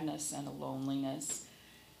sadness and a loneliness.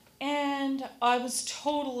 And I was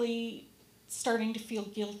totally starting to feel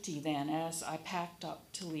guilty then as I packed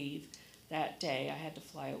up to leave that day. I had to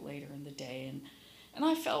fly out later in the day, and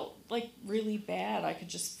I felt like really bad. I could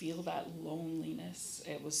just feel that loneliness.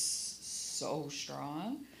 It was so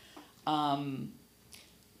strong.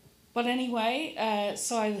 But anyway,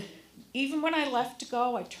 even when I left to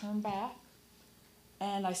go, I turned back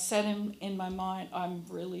and I said in my mind, I'm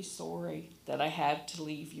really sorry that I had to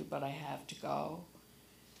leave you, but I have to go.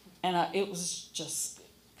 And it was just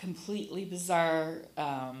completely bizarre.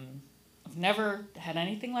 I've never had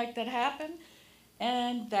anything like that happen,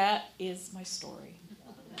 and that is my story.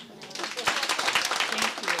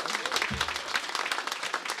 Thank you.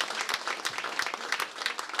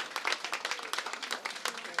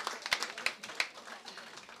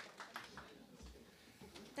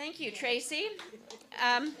 Thank you, Tracy.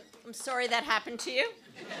 I'm sorry that happened to you.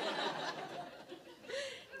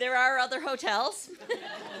 There are other hotels.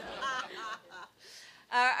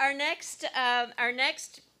 Our next, I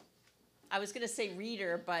was going to say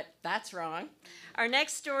reader, but that's wrong. Our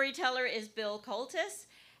next storyteller is Bill Coltis.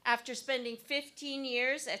 After spending 15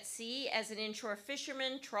 years at sea as an inshore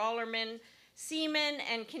fisherman, trawlerman, seaman,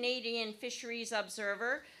 and Canadian fisheries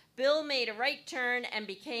observer, Bill made a right turn and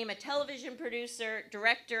became a television producer,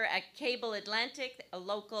 director at Cable Atlantic, a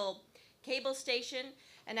local cable station.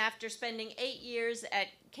 And after spending 8 years at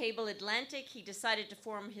Cable Atlantic, he decided to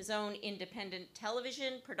form his own independent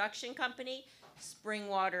television production company,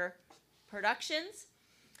 Springwater Productions.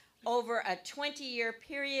 Over a 20-year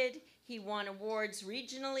period, he won awards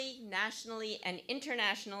regionally, nationally, and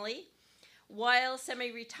internationally. While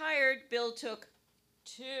semi-retired, Bill took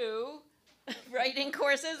 2 writing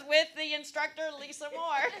courses with the instructor, Lisa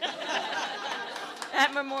Moore,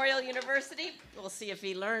 at Memorial University. We'll see if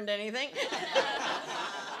he learned anything.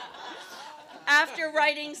 After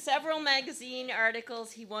writing several magazine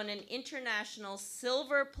articles, he won an international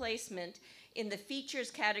silver placement in the features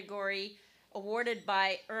category awarded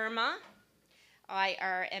by IRMA,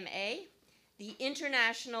 I-R-M-A, the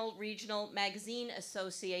International Regional Magazine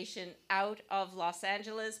Association out of Los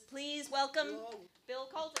Angeles. Please welcome Bill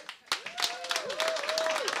Coltis.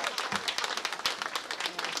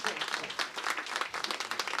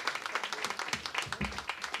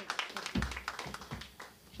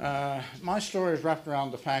 My story is wrapped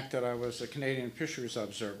around the fact that I was a Canadian fisheries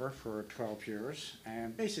observer for 12 years,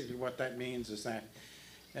 and basically what that means is that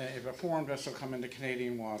if a foreign vessel come into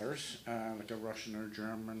Canadian waters, like a Russian or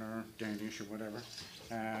German or Danish or whatever,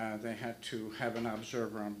 they had to have an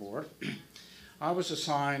observer on board. I was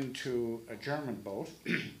assigned to a German boat,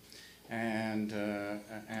 and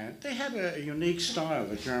they had a unique style,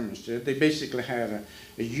 the Germans did. They basically had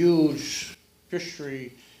a huge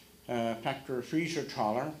fishery factory freezer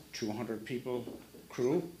trawler, 200 people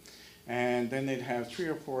crew, and then they'd have 3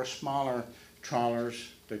 or 4 smaller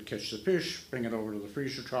trawlers. They'd catch the fish, bring it over to the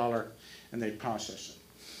freezer trawler, and they'd process it.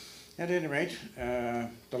 At any rate,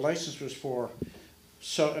 the license was for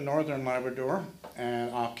northern Labrador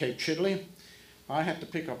and off Cape Chidley. I had to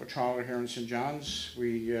pick up a trawler here in St. John's.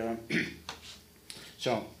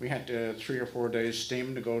 So we had 3 or 4 days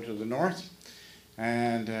steam to go to the north,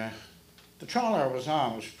 and the trawler I was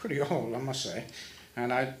on was pretty old, I must say.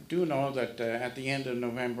 And I do know that at the end of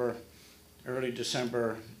November, early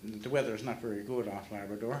December, the weather is not very good off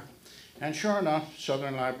Labrador. And sure enough,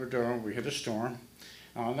 southern Labrador, we hit a storm.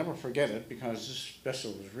 I'll never forget it because this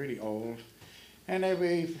vessel was really old. And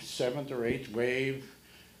every 7th or 8th wave,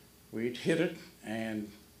 we'd hit it, and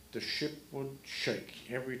the ship would shake.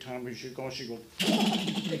 Every time we should go, she'd go.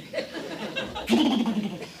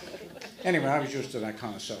 Anyway, I was used to that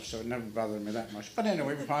kind of stuff, so it never bothered me that much. But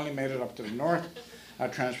anyway, we finally made it up to the north. I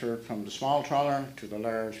transferred from the small trawler to the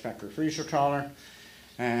large factory freezer trawler,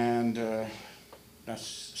 and that's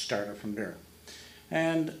started from there.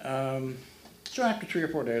 And so after 3 or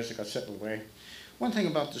 4 days, I got settled away. One thing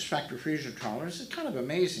about this factory freezer trawler is it's kind of an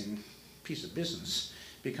amazing piece of business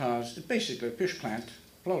because it's basically a fish plant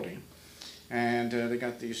floating. And they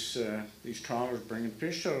got these trawlers bringing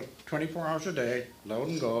fish, so 24 hours a day, load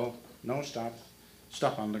and go, no stop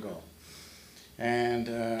on the go.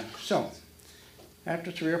 And so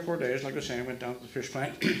after 3 or 4 days, like I say, I went down to the fish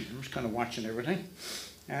plant. I was kind of watching everything.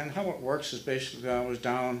 And how it works is basically I was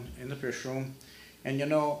down in the fish room, and you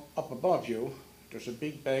know, up above you, there's a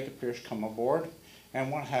big bag of fish come aboard,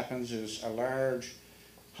 and what happens is a large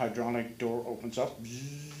hydraulic door opens up,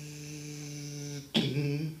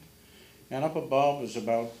 and up above is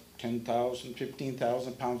about 10,000,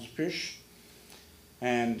 15,000 pounds of fish.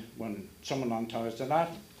 And when someone unties the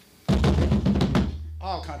knot,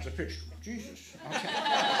 all kinds of fish. Jesus, okay.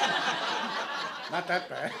 Not that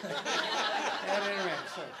bad. At any rate,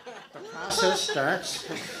 so the process starts,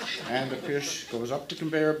 and the fish goes up the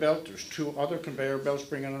conveyor belt. There's 2 other conveyor belts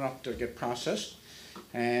bringing it up to get processed.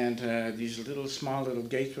 And these small little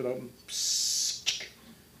gates would open,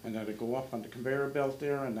 and then they go up on the conveyor belt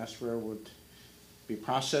there, and that's where it would be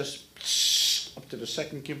processed up to the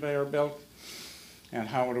second conveyor belt. And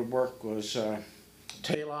how it would work was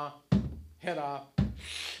tail off, head off,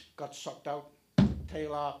 got sucked out,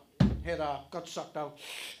 tail off, head off, got sucked out,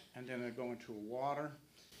 and then it'd go into water,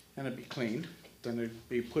 and it'd be cleaned. Then it'd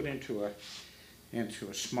be put into a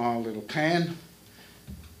small little pan,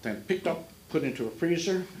 then picked up, put into a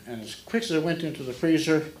freezer, and as quick as it went into the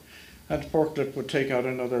freezer, that forklift would take out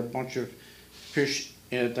another bunch of fish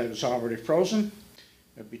that was already frozen.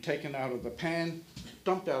 It'd be taken out of the pan,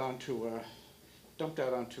 dumped out onto a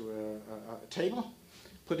table,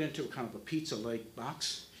 put into a kind of a pizza-like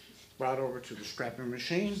box, brought over to the scrapping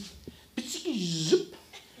machine, zip,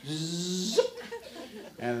 zip,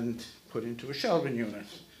 and put into a shelving unit.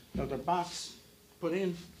 Another box, put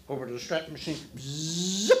in, over to the scrapping machine,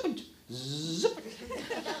 zip it, zip it.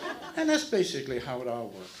 And that's basically how it all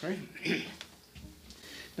works, right?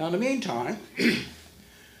 Now, in the meantime,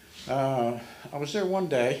 I was there one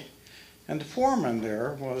day, and the foreman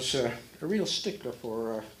there was a real stickler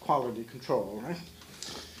for quality control, right?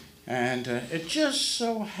 And it just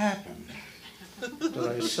so happened that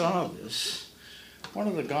I saw this. One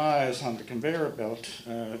of the guys on the conveyor belt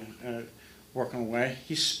working away,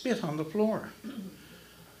 he spit on the floor.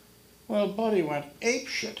 Well, Buddy went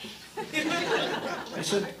apeshit. He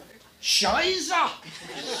said, Scheiße!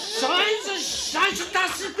 Scheiße, Scheiße,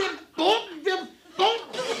 das ist der Boden, wir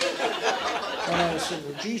Boden! And I said,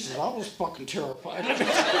 well, Jesus, I was fucking terrified.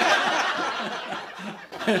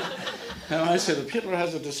 And I said, if Hitler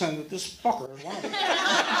has a descendant, this fucker is one of them.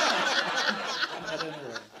 At any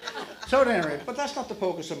rate. So at any rate, but that's not the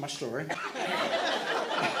focus of my story.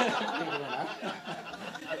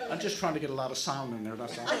 I'm just trying to get a lot of sound in there,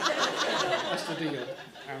 that's all. That's the deal.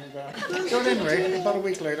 And, so at any rate, about a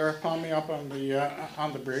week later, found me up on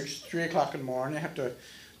the bridge, 3 o'clock in the morning. You have to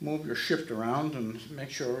move your shift around and make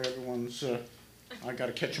sure everyone's, I got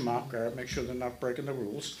to catch them off guard, make sure they're not breaking the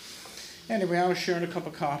rules. Anyway, I was sharing a cup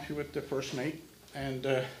of coffee with the first mate, and,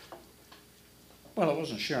 well, I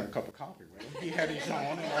wasn't sharing a cup of coffee with him. He had his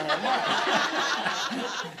own, and I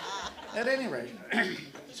had mine. At any rate,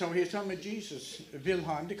 so he told me, Jesus,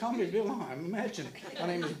 Wilhelm, they call me Wilhelm, imagine, my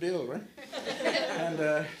name is Bill, right?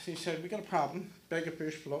 And he said, we got a problem, bag of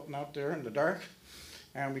fish floating out there in the dark,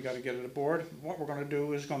 and we got to get it aboard. What we're going to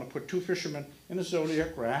do is going to put 2 fishermen in a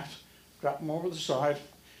Zodiac raft, drop them over the side,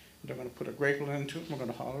 and they're going to put a grapple into it, and we're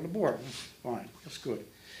going to haul it aboard. Fine, that's good.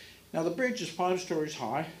 Now the bridge is 5 stories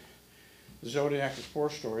high, The Zodiac is 4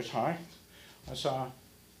 stories high. I saw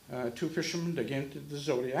 2 fishermen, they came to the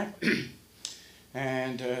Zodiac,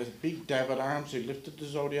 and big davit arms, they lifted the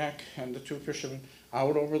Zodiac, and the 2 fishermen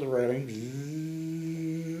out over the railing,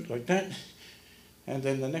 like that. And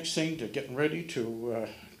then the next thing, they're getting ready to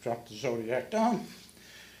drop the Zodiac down.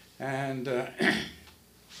 And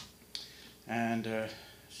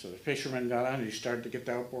so the fisherman got on and he started to get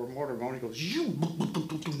the outboard motor going. He goes, "Shoo."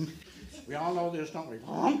 We all know there's nothing.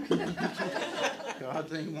 The odd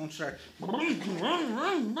thing won't start. He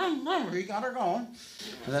got her going.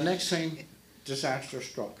 And the next thing, disaster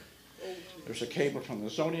struck. There's a cable from the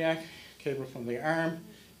Zodiac, cable from the arm,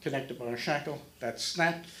 connected by a shackle. That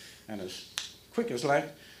snapped, and as quick as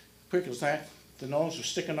that, the nose was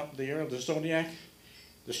sticking up in the air of the Zodiac.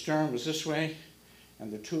 The stern was this way,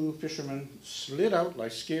 and the 2 fishermen slid out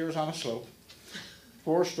like skiers on a slope,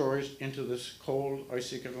 4 stories into this cold,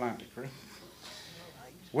 icy Atlantic, right?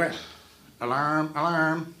 Well, alarm,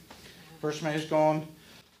 alarm. First mate's going,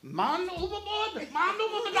 "Man overboard, man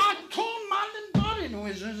overboard, turn man in body."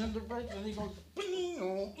 And the break, and he goes,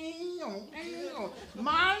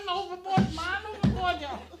 "Man overboard, man overboard."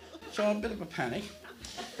 Yeah. So a bit of a panic.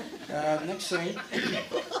 Next thing,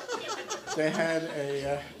 they had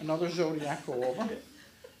another Zodiac go over.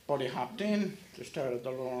 Buddy hopped in, they started to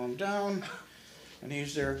lower him down, and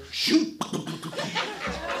he's there, shoot,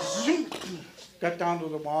 got down to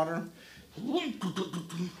the water.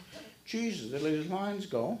 Jesus, they let his lines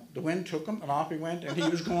go. The wind took him, and off he went, and he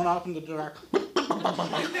was going off in the dark.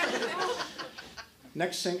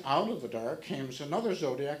 Next thing, out of the dark came another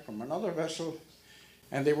Zodiac from another vessel,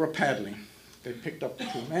 and they were paddling. They picked up the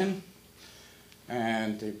 2 men,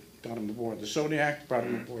 and they got them aboard the Zodiac, brought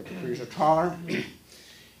them aboard the freezer trawler,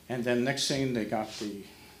 and then next thing they got the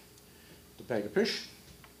bag of fish,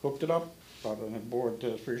 hooked it up, brought it aboard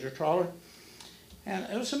the freezer trawler, and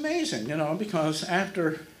it was amazing, you know, because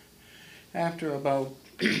after about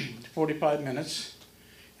 45 minutes,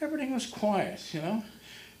 everything was quiet, you know,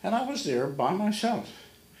 and I was there by myself,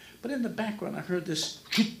 but in the background I heard this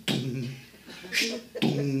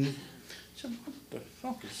so what the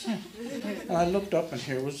fuck is that? And I looked up, and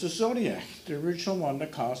here was the Zodiac, the original one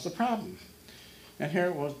that caused the problem. And here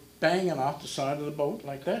it was banging off the side of the boat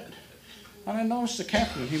like that. And I noticed the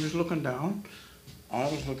captain, he was looking down. I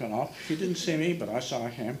was looking up. He didn't see me, but I saw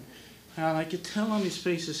him. And I could tell on his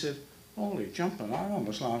face, he said, "Holy jumping, I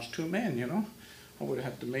almost lost 2 men, you know. I would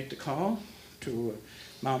have had to make the call to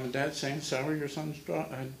Mom and Dad saying, 'Sorry, your son's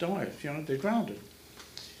died.' You know, they drowned.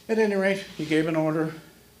 At any rate, he gave an order.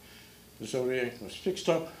 The Zodiac was fixed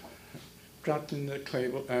up, dropped in the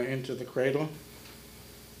into the cradle,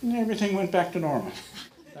 and everything went back to normal.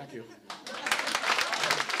 Thank you.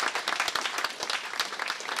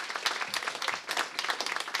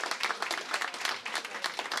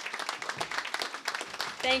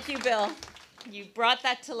 Thank you, Bill. You brought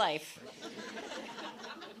that to life.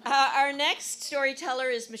 Our next storyteller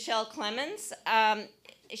is Michelle Clemens.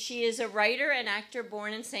 She is a writer and actor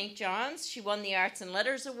born in St. John's. She won the Arts and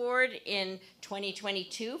Letters Award in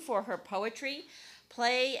 2022 for her poetry.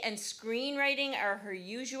 Play and screenwriting are her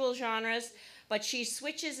usual genres, but she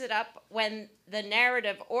switches it up when the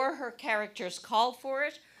narrative or her characters call for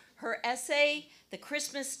it. Her essay, "The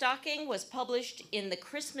Christmas Stocking," was published in the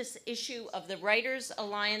Christmas issue of the Writers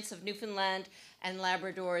Alliance of Newfoundland and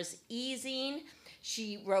Labrador's e-zine.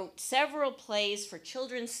 She wrote several plays for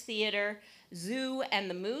children's theater, Zoo and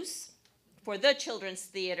the Moose, for the children's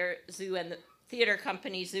theater, Zoo and the theater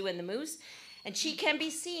company Zoo and the Moose, and she can be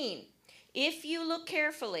seen, if you look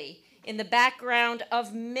carefully, in the background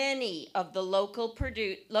of many of the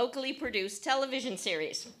locally produced television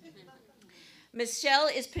series. Michelle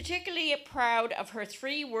is particularly proud of her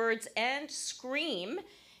 3 words and scream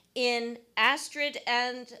in Astrid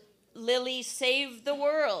and Lily Save the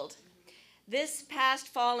World. This past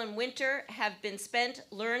fall and winter have been spent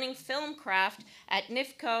learning film craft at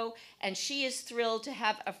NIFCO, and she is thrilled to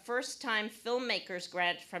have a first-time filmmakers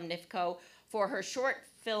grant from NIFCO for her short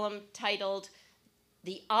film titled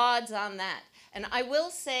The Odds on That. And I will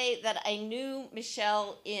say that I knew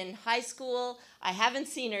Michelle in high school. I haven't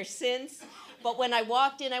seen her since, but when I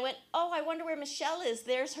walked in, I went, "Oh, I wonder where Michelle is.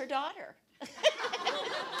 There's her daughter."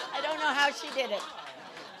 I don't know how she did it.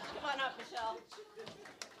 Come on up, Michelle.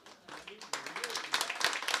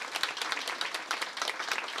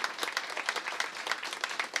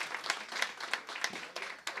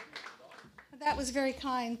 That was very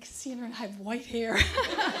kind, Christina, and I have white hair.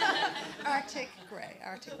 Arctic gray,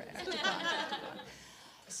 Arctic gray, Arctic blonde, Arctic blonde.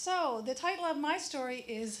 So, the title of my story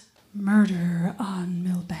is Murder on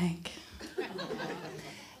Millbank.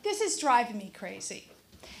 This is driving me crazy.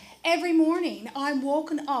 Every morning I'm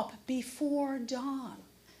woken up before dawn.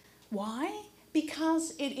 Why?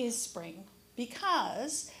 Because it is spring.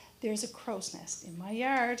 Because there's a crow's nest in my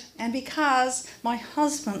yard. And because my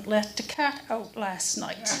husband let the cat out last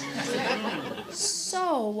night.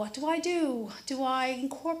 So what do? Do I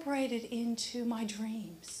incorporate it into my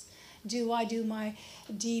dreams? Do I do my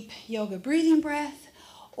deep yoga breathing breath?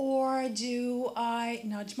 Or do I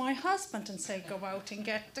nudge my husband and say, go out and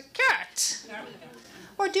get the cat?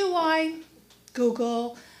 Or do I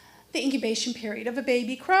Google the incubation period of a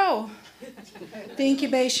baby crow? The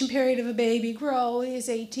incubation period of a baby crow is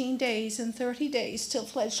 18 days and 30 days till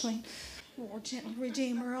fledgling. Lord, gentle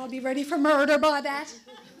Redeemer, I'll be ready for murder by that.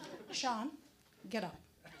 Sean, get up.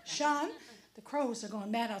 Sean, the crows are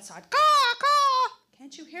going mad outside. Caw, caw!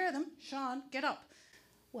 Can't you hear them? Sean, get up.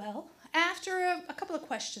 Well, after a couple of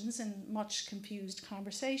questions and much confused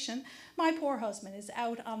conversation, my poor husband is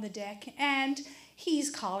out on the deck and he's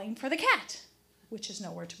calling for the cat, which is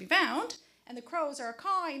nowhere to be found, and the crows are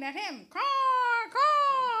cawing at him. Caw,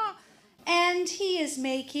 caw! And he is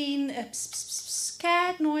making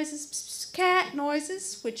cat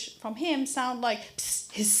noises, which from him sound like pss,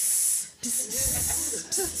 hiss, pss,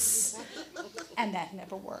 pss, and that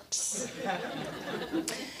never works.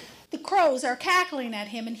 The crows are cackling at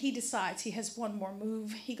him, and he decides he has one more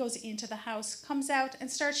move. He goes into the house, comes out, and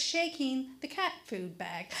starts shaking the cat food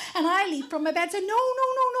bag. And I leap from my bed and say, no,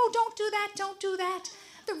 don't do that, don't do that.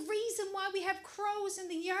 The reason why we have crows in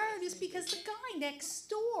the yard is because the guy next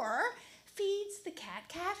door feeds the cat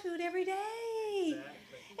food every day.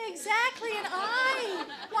 Exactly, and I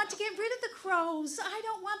want to get rid of the crows. I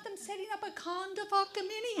don't want them setting up a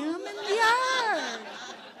condominium in the yard.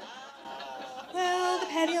 Well, the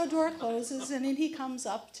patio door closes, and then he comes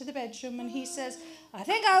up to the bedroom, and he says, I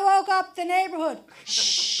think I woke up the neighborhood.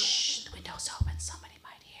 Shh, the window's open, somebody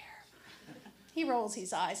might hear. He rolls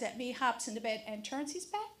his eyes at me, hops into bed, and turns his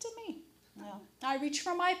back to me. Well, I reach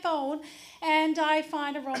for my phone, and I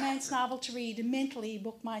find a romance novel to read and mentally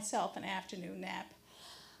book myself an afternoon nap.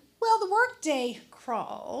 Well, the workday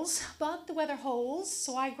crawls, but the weather holds,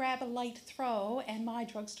 so I grab a light throw and my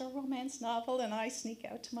drugstore romance novel, and I sneak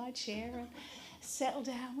out to my chair and settle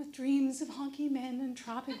down with dreams of hunky men and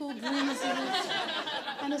tropical breezes.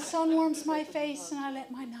 And the sun warms my face, and I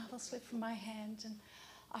let my novel slip from my hand, and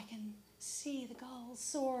I can see the gulls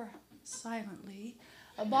soar silently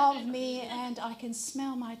above me, and I can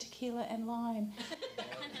smell my tequila and lime.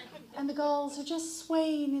 And the gulls are just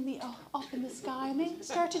swaying up in the sky, and they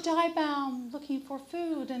start to dive bound looking for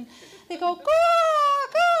food, and they go, caw,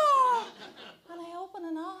 caw! And I open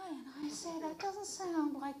an eye, and I say, that doesn't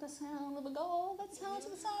sound like the sound of a gull, that sounds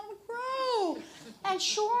like the sound of a crow. And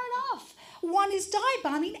sure enough, one is dive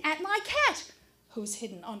bombing at my cat, who's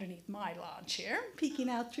hidden underneath my lawn chair, peeking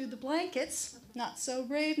out through the blankets. Not so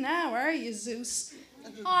brave now, are you, Zeus?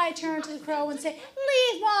 I turn to the crow and say,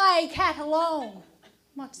 leave my cat alone.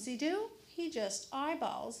 What does he do? He just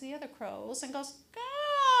eyeballs the other crows and goes,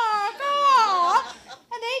 caw, caw,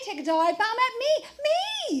 and they take a dive bomb at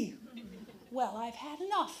me. Well, I've had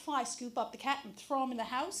enough. I scoop up the cat and throw him in the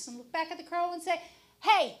house and look back at the crow and say,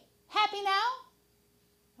 hey, happy now?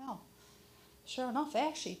 Well, sure enough, they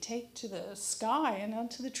actually take to the sky and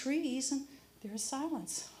onto the trees, and there is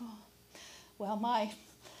silence. Oh. Well, my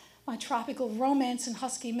tropical romance and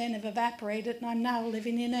husky men have evaporated, and I'm now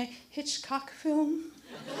living in a Hitchcock film.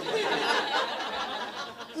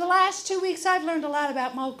 The last 2 weeks, I've learned a lot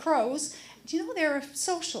about my crows. Do you know they're a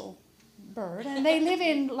social bird, and they live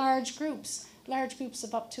in large groups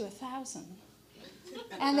of up to 1,000.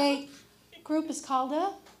 And the group is called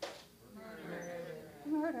a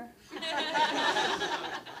murder.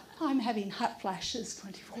 I'm having hot flashes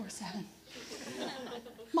 24/7.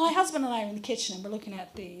 My husband and I are in the kitchen, and we're looking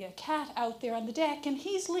at the cat out there on the deck, and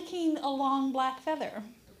he's licking a long black feather.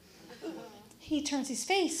 He turns his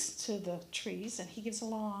face to the trees, and he gives a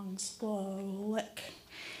long, slow lick.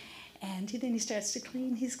 And then he starts to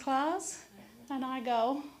clean his claws. And I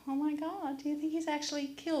go, oh my God, do you think he's actually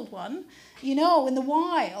killed one? You know, in the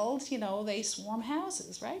wild, they swarm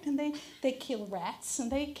houses, right? And they kill rats, and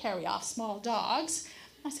they carry off small dogs.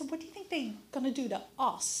 I said, what do you think they're going to do to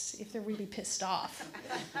us if they're really pissed off?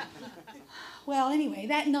 Well, anyway,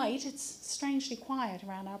 that night, it's strangely quiet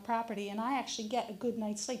around our property, and I actually get a good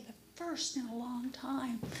night's sleep, the first in a long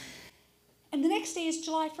time. And the next day is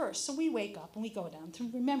July 1st, so we wake up and we go down to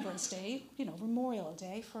Remembrance Day, Memorial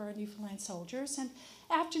Day for Newfoundland soldiers, and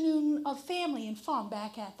afternoon of family and fun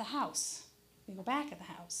back at the house. We go back at the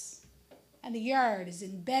house. and the yard is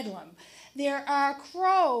in bedlam. There are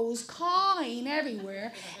crows cawing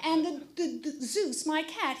everywhere, and the Zeus, my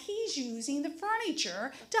cat, he's using the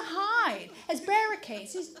furniture to hide as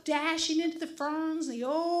barricades. He's dashing into the ferns, the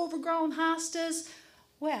overgrown hostas.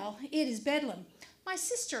 Well, it is bedlam. My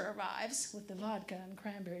sister arrives with the vodka and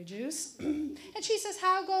cranberry juice, and she says,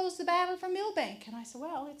 "How goes the battle for Millbank?" And I said,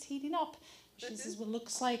 "Well, it's heating up." She says, "Well,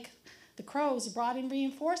 looks like the crows brought in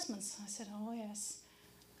reinforcements." I said, "Oh, yes.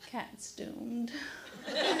 Cat's doomed."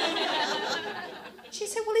 She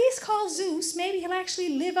said, "Well, he's called Zeus. Maybe he'll actually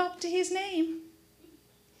live up to his name."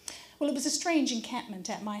 Well, it was a strange encampment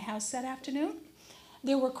at my house that afternoon.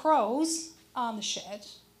 There were crows on the shed,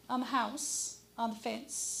 on the house, on the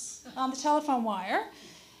fence, on the telephone wire,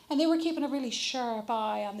 and they were keeping a really sharp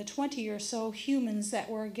eye on the 20 or so humans that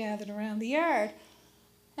were gathered around the yard.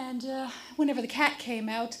 And whenever the cat came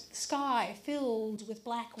out, the sky filled with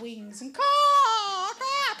black wings and caw,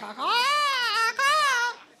 caw, caw, caw,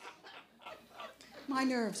 caw. My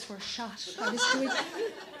nerves were shot. I was doing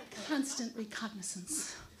constant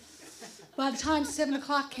reconnaissance. By the time 7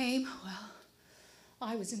 o'clock came, well,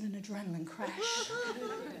 I was in an adrenaline crash.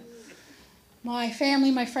 My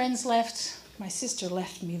family, my friends left. My sister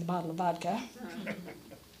left me the bottle of vodka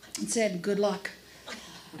and said, "Good luck."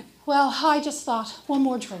 Well, I just thought, one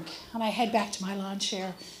more drink, and I head back to my lawn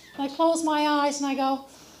chair. And I close my eyes and I go,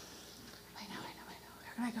 I know.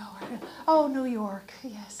 Where can I go? Oh, New York,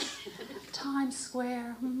 yes. Times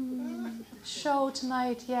Square. Show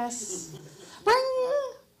tonight, yes.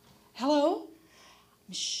 Ring! Hello?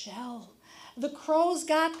 Michelle. The crows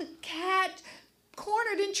got the cat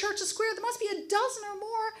cornered in Churchill Square. There must be a dozen or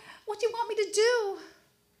more. What do you want me to do?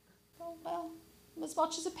 Oh, well, as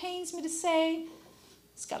much as it pains me to say,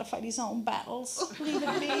 he's got to fight his own battles. Leave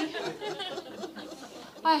it be.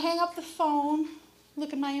 I hang up the phone,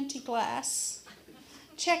 look at my empty glass,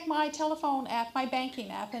 check my telephone app, my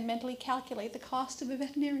banking app, and mentally calculate the cost of a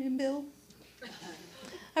veterinarian bill.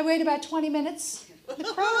 I wait about 20 minutes. The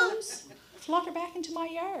crows flutter back into my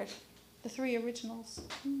yard, the 3 originals.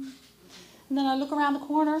 And then I look around the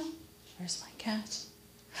corner. Where's my cat?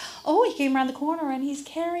 Oh, he came around the corner and he's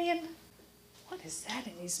carrying, what is that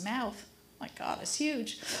in his mouth? My God, it's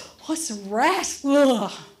huge. What's a rat?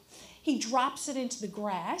 Ugh. He drops it into the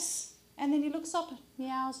grass, and then he looks up and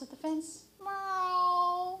meows at the fence.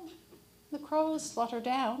 Meow. The crows flutter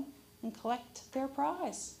down and collect their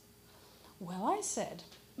prize. Well, I said,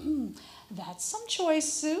 that's some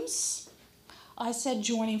choice, Zeus. I said,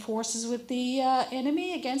 joining forces with the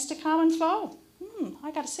enemy against a common foe. I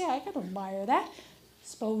gotta say, I gotta admire that.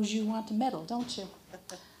 Suppose you want to meddle, don't you?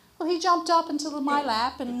 Well, he jumped up into my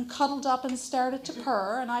lap and cuddled up and started to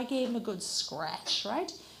purr, and I gave him a good scratch,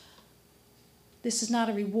 right? This is not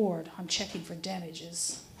a reward. I'm checking for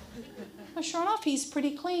damages. Well, sure enough, he's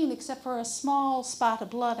pretty clean, except for a small spot of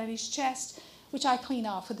blood on his chest, which I clean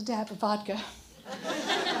off with a dab of vodka.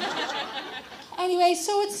 Anyway,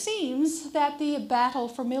 so it seems that the battle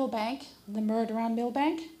for Millbank, the murder on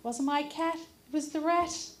Millbank, wasn't my cat, it was the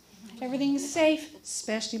rat. Everything's safe,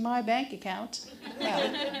 especially my bank account.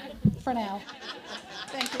 Well, for now.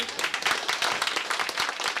 Thank you.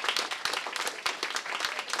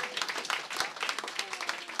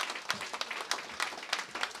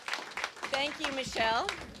 Thank you, Michelle.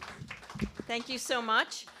 Thank you so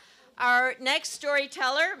much. Our next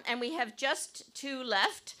storyteller, and we have just 2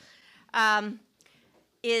 left,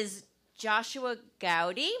 is Joshua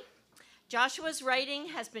Gowdy. Joshua's writing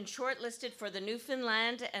has been shortlisted for the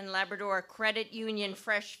Newfoundland and Labrador Credit Union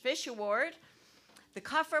Fresh Fish Award, the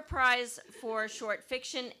Cuffer Prize for Short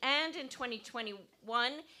Fiction, and in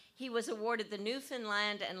 2021, he was awarded the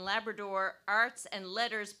Newfoundland and Labrador Arts and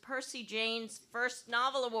Letters Percy Janes First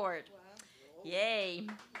Novel Award. Wow. Yay.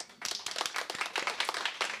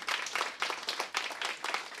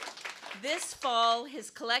 This fall, his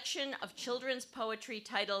collection of children's poetry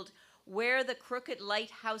titled Where the Crooked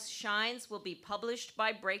Lighthouse Shines will be published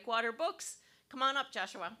by Breakwater Books. Come on up,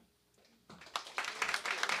 Joshua.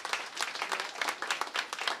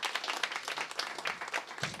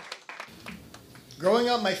 Growing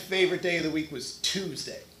up, my favorite day of the week was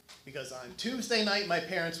Tuesday, because on Tuesday night, my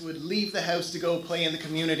parents would leave the house to go play in the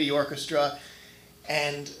community orchestra,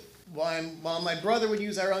 and while my brother would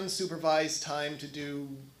use our unsupervised time to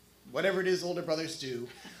do whatever it is older brothers do,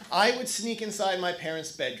 I would sneak inside my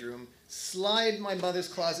parents' bedroom, slide my mother's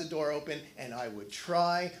closet door open, and I would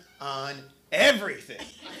try on everything.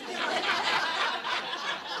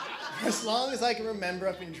 For as long as I can remember,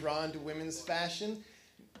 I've been drawn to women's fashion.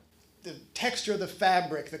 The texture of the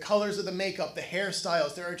fabric, the colors of the makeup, the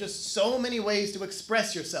hairstyles. There are just so many ways to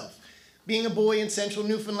express yourself. Being a boy in central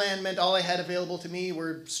Newfoundland meant all I had available to me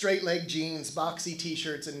were straight-leg jeans, boxy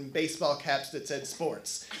t-shirts, and baseball caps that said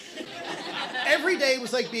sports. Every day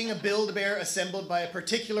was like being a Build-A-Bear assembled by a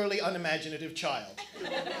particularly unimaginative child.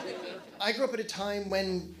 I grew up at a time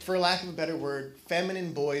when, for lack of a better word,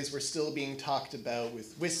 feminine boys were still being talked about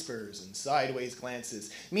with whispers and sideways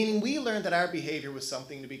glances, meaning we learned that our behavior was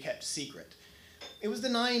something to be kept secret. It was the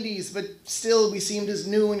 90s, but still we seemed as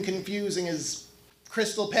new and confusing as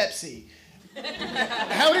Crystal Pepsi.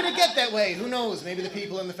 How did it get that way? Who knows? Maybe the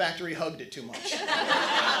people in the factory hugged it too much.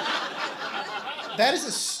 That is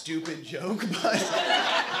a stupid joke,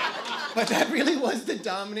 but that really was the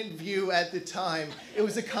dominant view at the time. It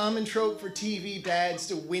was a common trope for TV dads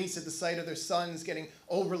to wince at the sight of their sons getting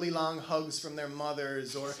overly long hugs from their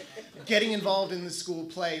mothers, or getting involved in the school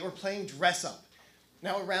play, or playing dress-up.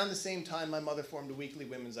 Now, around the same time, my mother formed a weekly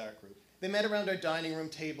women's art group. They met around our dining room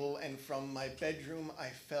table, and from my bedroom, I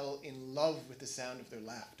fell in love with the sound of their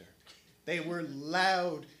laughter. They were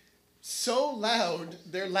loud, so loud,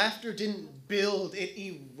 their laughter didn't build, it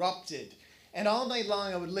erupted. And all night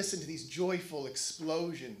long, I would listen to these joyful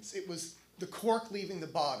explosions. It was the cork leaving the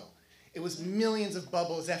bottle. It was millions of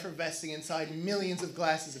bubbles effervescing inside millions of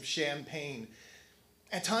glasses of champagne.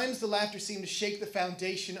 At times, the laughter seemed to shake the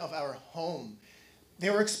foundation of our home. They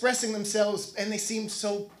were expressing themselves, and they seemed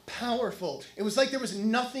so powerful. It was like there was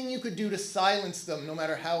nothing you could do to silence them, no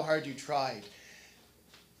matter how hard you tried.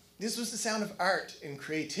 This was the sound of art and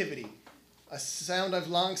creativity, a sound I've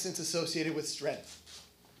long since associated with strength.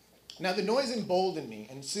 Now, the noise emboldened me,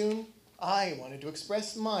 and soon I wanted to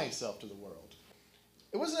express myself to the world.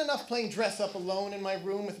 It wasn't enough playing dress-up alone in my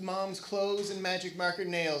room with mom's clothes and magic marker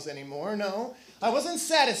nails anymore, no. I wasn't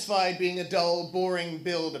satisfied being a dull, boring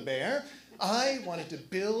Build-A-Bear. I wanted to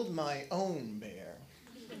build my own bear.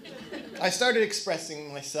 I started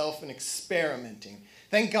expressing myself and experimenting.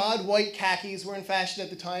 Thank God white khakis were in fashion at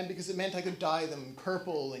the time because it meant I could dye them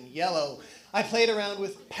purple and yellow. I played around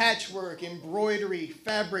with patchwork, embroidery,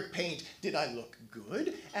 fabric paint. Did I look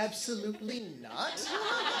good? Absolutely not.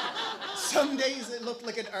 Some days it looked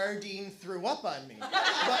like an Ardeen threw up on me. But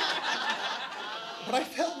I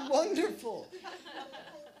felt wonderful.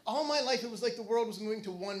 All my life, it was like the world was moving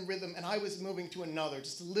to one rhythm and I was moving to another,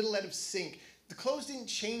 just a little out of sync. The clothes didn't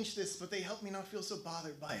change this, but they helped me not feel so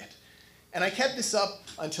bothered by it. And I kept this up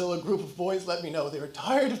until a group of boys let me know they were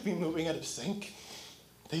tired of me moving out of sync.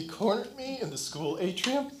 They cornered me in the school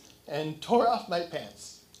atrium and tore off my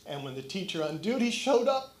pants. And when the teacher on duty showed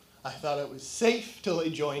up, I thought it was safe till they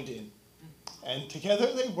joined in. And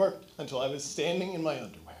together they worked until I was standing in my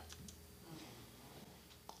underwear.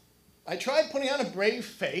 I tried putting on a brave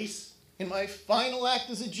face. In my final act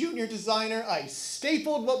as a junior designer, I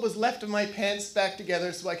stapled what was left of my pants back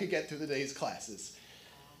together so I could get through the day's classes.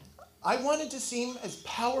 I wanted to seem as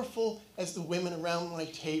powerful as the women around my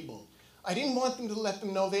table. I didn't want them to let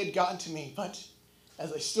them know they had gotten to me, but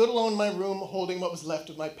as I stood alone in my room holding what was left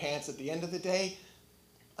of my pants at the end of the day,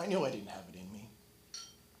 I knew I didn't have it in me.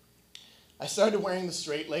 I started wearing the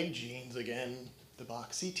straight-leg jeans again, the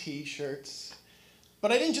boxy t-shirts.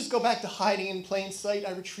 But I didn't just go back to hiding in plain sight,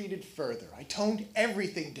 I retreated further. I toned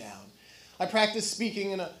everything down. I practiced speaking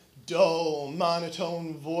in a dull,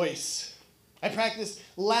 monotone voice. I practiced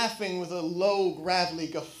laughing with a low, gravelly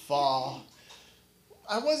guffaw.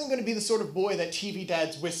 I wasn't going to be the sort of boy that TV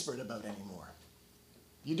dads whispered about anymore.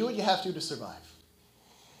 You do what you have to survive.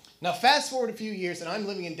 Now fast forward a few years and I'm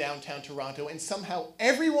living in downtown Toronto and somehow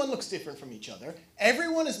everyone looks different from each other,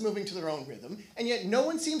 everyone is moving to their own rhythm, and yet no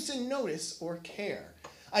one seems to notice or care.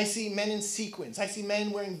 I see men in sequins, I see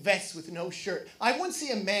men wearing vests with no shirt. I once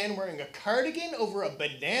see a man wearing a cardigan over a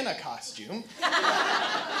banana costume.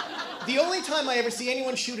 The only time I ever see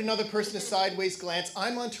anyone shoot another person a sideways glance,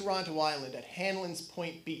 I'm on Toronto Island at Hanlon's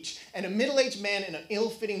Point Beach, and a middle-aged man in an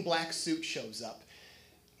ill-fitting black suit shows up.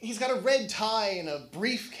 He's got a red tie and a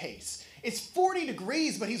briefcase. It's 40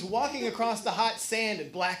 degrees, but he's walking across the hot sand in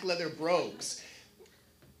black leather brogues.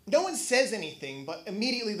 No one says anything, but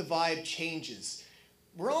immediately the vibe changes.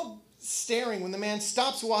 We're all staring when the man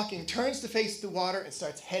stops walking, turns to face the water, and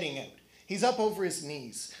starts heading out. He's up over his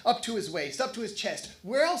knees, up to his waist, up to his chest.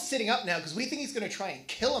 We're all sitting up now because we think he's going to try and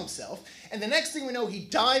kill himself. And the next thing we know, he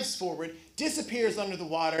dives forward, disappears under the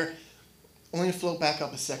water, only to float back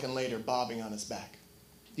up a second later, bobbing on his back.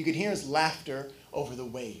 You can hear his laughter over the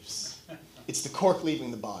waves. It's the cork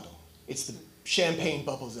leaving the bottle. It's the champagne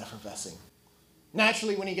bubbles effervescing.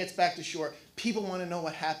 Naturally, when he gets back to shore, people want to know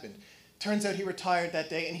what happened. Turns out he retired that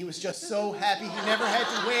day, and he was just so happy he never had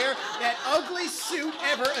to wear that ugly suit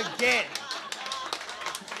ever again.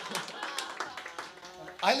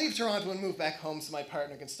 I leave Toronto and move back home so my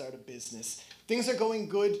partner can start a business. Things are going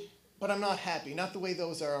good, but I'm not happy, not the way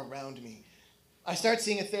those are around me. I start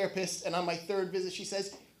seeing a therapist, and on my third visit, she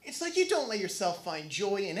says, it's like you don't let yourself find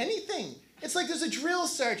joy in anything. It's like there's a drill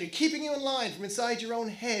sergeant keeping you in line from inside your own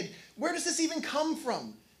head. Where does this even come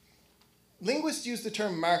from? Linguists use the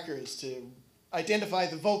term markers to identify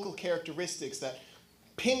the vocal characteristics that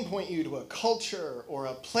pinpoint you to a culture or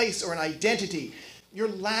a place or an identity. Your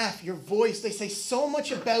laugh, your voice, they say so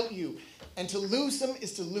much about you, and to lose them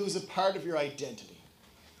is to lose a part of your identity.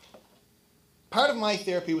 Part of my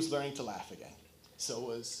therapy was learning to laugh again. So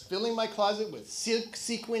was filling my closet with silk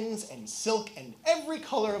sequins and silk and every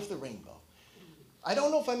color of the rainbow. I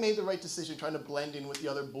don't know if I made the right decision trying to blend in with the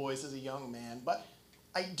other boys as a young man, but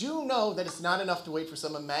I do know that it's not enough to wait for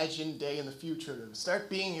some imagined day in the future to start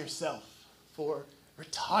being yourself, for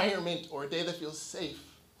retirement or a day that feels safe.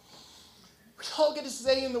 We all get a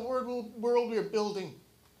say in the world we're building.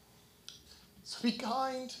 So be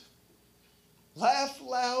kind, laugh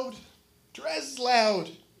loud, dress loud,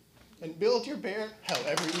 and build your bear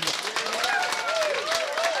however you want.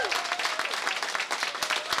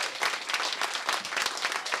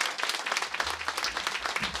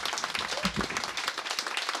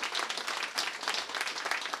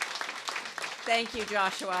 Thank you,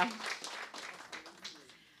 Joshua.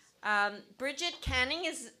 Bridget Canning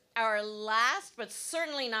is our last, but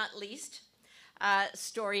certainly not least,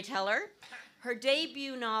 storyteller. Her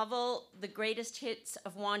debut novel, The Greatest Hits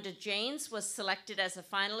of Wanda Janes, was selected as a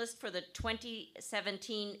finalist for the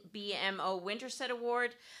 2017 BMO Winterset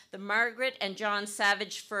Award, the Margaret and John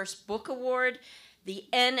Savage First Book Award, the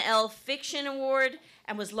NL Fiction Award,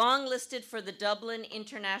 and was longlisted for the Dublin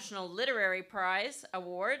International Literary Prize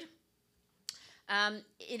Award.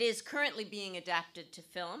 It is currently being adapted to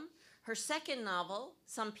film. Her second novel,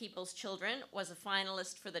 Some People's Children, was a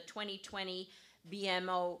finalist for the 2020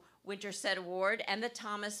 BMO Winterset Award and the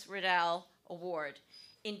Thomas Riddell Award.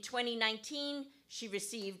 In 2019, she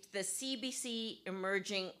received the CBC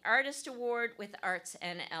Emerging Artist Award with Arts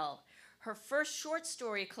NL. Her first short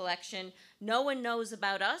story collection, No One Knows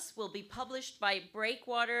About Us, will be published by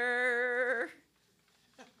Breakwater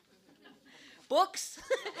Books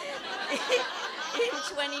in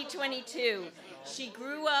 2022. She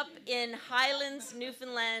grew up in Highlands,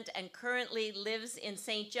 Newfoundland, and currently lives in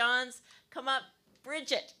St. John's. Come up,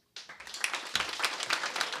 Bridget.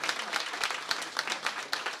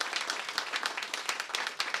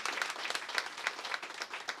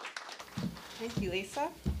 Thank you, Lisa.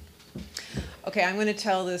 Okay, I'm going to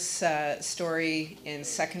tell this story in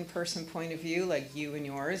second-person point of view, like you and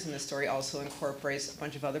yours, and the story also incorporates a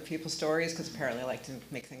bunch of other people's stories, because apparently I like to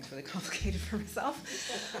make things really complicated for myself.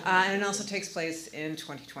 And it also takes place in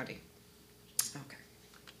 2020. Okay.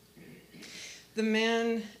 The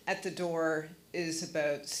man at the door is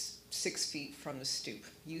about 6 feet from the stoop.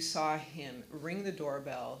 You saw him ring the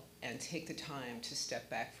doorbell and take the time to step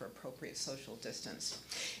back for appropriate social distance.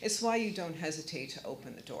 It's why you don't hesitate to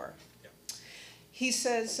open the door. He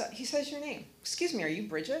says your name. Excuse me, are you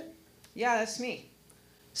Bridget? Yeah, that's me.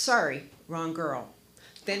 Sorry, wrong girl.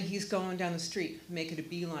 Then he's going down the street, making a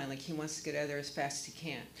beeline like he wants to get out of there as fast as he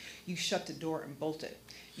can. You shut the door and bolt it.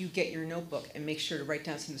 You get your notebook and make sure to write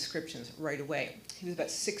down some descriptions right away. He was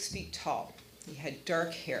about 6 feet tall. He had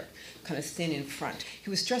dark hair, kind of thin in front.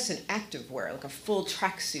 He was dressed in activewear, like a full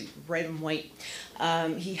tracksuit, red and white.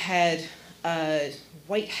 He had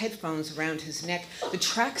white headphones around his neck. The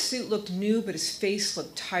tracksuit looked new, but his face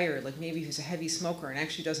looked tired, like maybe he was a heavy smoker and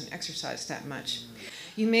actually doesn't exercise that much.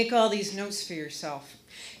 You make all these notes for yourself.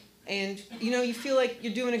 And, you feel like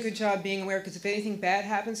you're doing a good job being aware, because if anything bad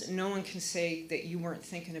happens, no one can say that you weren't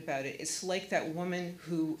thinking about it. It's like that woman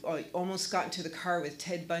who almost got into the car with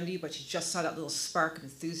Ted Bundy, but she just saw that little spark of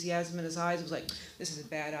enthusiasm in his eyes. It was like, this is a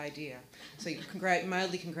bad idea. So you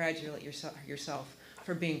mildly congratulate yourself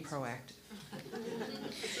for being proactive.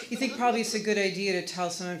 You think probably it's a good idea to tell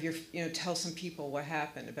tell some people what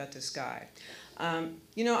happened about this guy.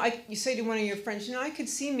 You say to one of your friends, I could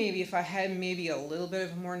see maybe if I had maybe a little bit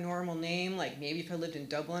of a more normal name, like maybe if I lived in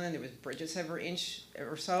Dublin and there was Bridget's every inch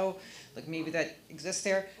or so, like maybe that exists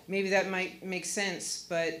there, maybe that might make sense,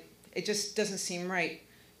 but it just doesn't seem right.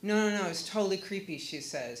 No, it's totally creepy, she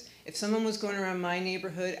says. If someone was going around my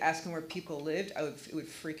neighborhood asking where people lived, it would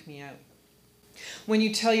freak me out. When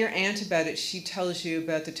you tell your aunt about it, she tells you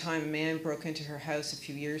about the time a man broke into her house a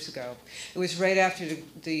few years ago. It was right after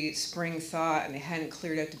the spring thaw, and they hadn't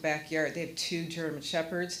cleared out the backyard. They had 2 German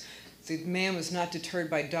Shepherds. The man was not deterred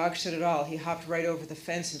by dog shit at all. He hopped right over the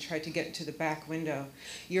fence and tried to get into the back window.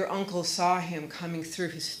 Your uncle saw him coming through,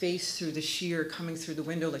 his face through the sheer, coming through the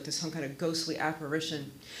window like some kind of ghostly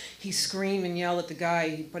apparition. He screamed and yelled at the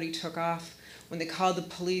guy, but he took off. When they called the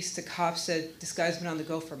police, the cops said, this guy's been on the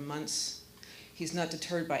go for months. He's not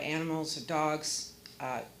deterred by animals or dogs.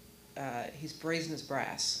 He's brazen as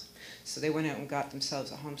brass. So they went out and got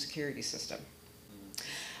themselves a home security system.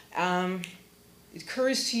 It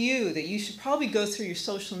occurs to you that you should probably go through your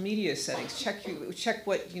social media settings, check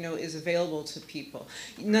what is available to people.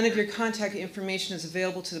 None of your contact information is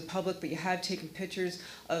available to the public, but you have taken pictures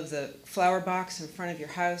of the flower box in front of your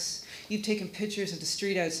house. You've taken pictures of the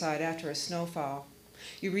street outside after a snowfall.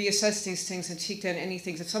 You reassess these things and take down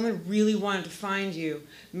anything. If someone really wanted to find you,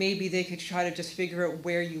 maybe they could try to just figure out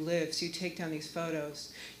where you live. So you take down these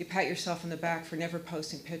photos. You pat yourself on the back for never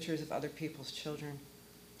posting pictures of other people's children.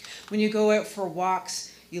 When you go out for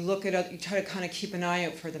walks, you try to kind of keep an eye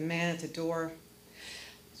out for the man at the door.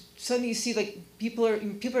 Suddenly you see like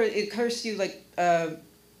it occurs to you like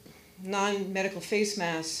non-medical face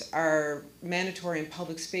masks are mandatory in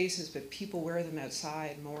public spaces, but people wear them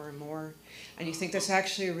outside more and more. And you think that's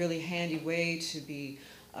actually a really handy way to be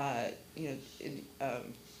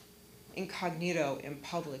incognito in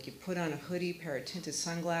public. You put on a hoodie, pair of tinted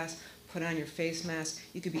sunglasses, put on your face mask.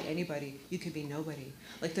 You could be anybody. You could be nobody.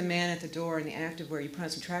 Like the man at the door in the activewear, you put on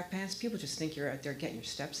some track pants, people just think you're out there getting your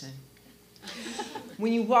steps in.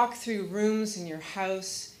 When you walk through rooms in your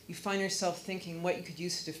house, you find yourself thinking what you could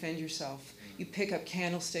use to defend yourself. You pick up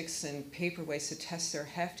candlesticks and paperweights to test their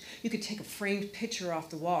heft. You could take a framed picture off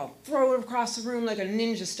the wall, throw it across the room like a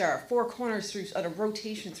ninja star, 4 corners on a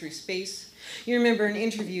rotation through space. You remember an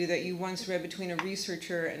interview that you once read between a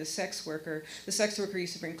researcher and a sex worker. The sex worker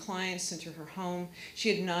used to bring clients into her home. She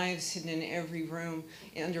had knives hidden in every room,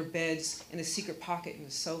 under beds, in a secret pocket in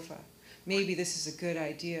the sofa. Maybe this is a good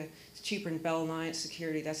idea. It's cheaper than Bell Alliance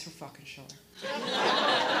security, that's for fucking sure.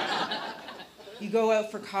 You go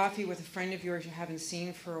out for coffee with a friend of yours you haven't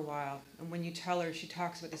seen for a while, and when you tell her, she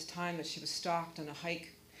talks about this time that she was stalked on a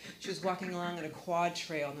hike. She was walking along on a quad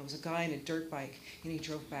trail, and there was a guy on a dirt bike, and he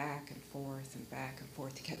drove back and forth and back and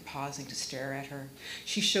forth. He kept pausing to stare at her.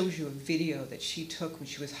 She shows you a video that she took when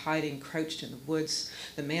she was hiding, crouched in the woods.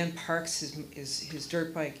 The man parks his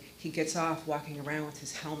dirt bike. He gets off, walking around with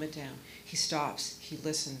his helmet down. He stops, he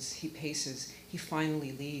listens, he paces, he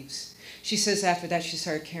finally leaves. She says after that she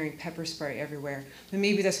started carrying pepper spray everywhere, but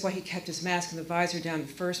maybe that's why he kept his mask and the visor down in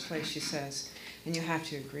the first place, she says, and you have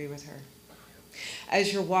to agree with her.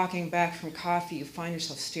 As you're walking back from coffee, you find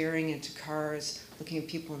yourself staring into cars, looking at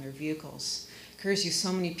people in their vehicles. It occurs to you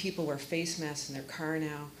so many people wear face masks in their car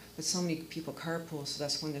now, but so many people carpool, so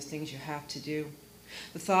that's one of the things you have to do.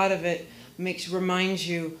 The thought of it reminds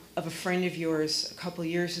you of a friend of yours a couple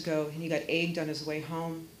years ago, and he got egged on his way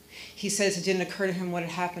home. He says it didn't occur to him what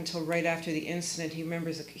had happened until right after the incident. He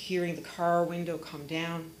remembers hearing the car window come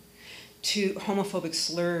down, 2 homophobic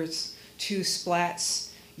slurs, 2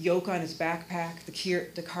 splats, yoke on his backpack,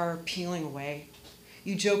 the car peeling away.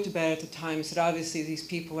 You joked about it at the time and said, obviously these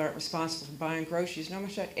people aren't responsible for buying groceries. You know how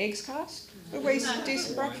much that eggs cost? It wastes a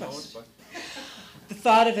decent breakfast. The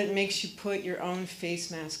thought of it makes you put your own face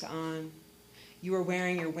mask on. You are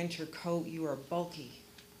wearing your winter coat. You are bulky.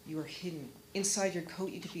 You are hidden. Inside your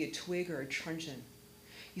coat, you could be a twig or a truncheon.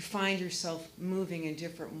 You find yourself moving in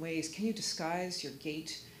different ways. Can you disguise your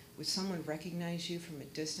gait? Would someone recognize you from a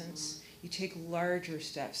distance? You take larger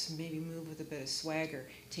steps, maybe move with a bit of swagger.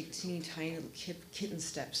 Take teeny tiny little kitten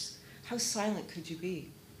steps. How silent could you be?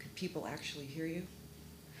 Could people actually hear you?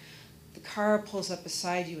 The car pulls up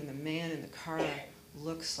beside you, and the man in the car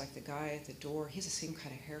looks like the guy at the door. He has the same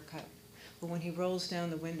kind of haircut. But when he rolls down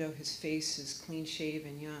the window, his face is clean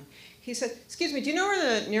shaven, young. He said, "Excuse me, do you know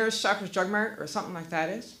where the nearest Shoppers Drug Mart or something like that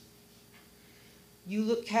is?"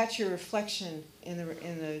 You catch your reflection in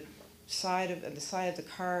the side of the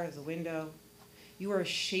car, of the window. You are a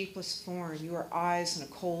shapeless form. You are eyes in a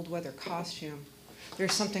cold weather costume.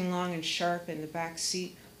 There's something long and sharp in the back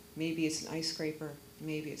seat. Maybe it's an ice scraper.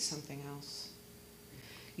 Maybe it's something else.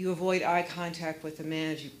 You avoid eye contact with the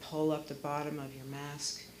man as you pull up the bottom of your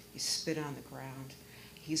mask. You spit on the ground.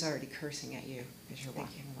 He's already cursing at you as you're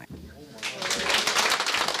walking away.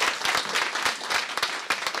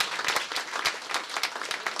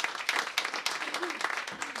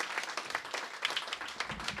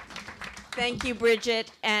 Thank you,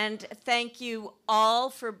 Bridget, and thank you all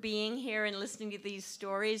for being here and listening to these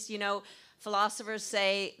stories. You know, philosophers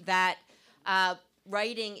say that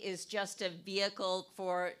writing is just a vehicle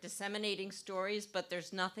for disseminating stories, but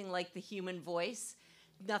there's nothing like the human voice,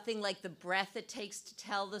 nothing like the breath it takes to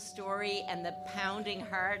tell the story, and the pounding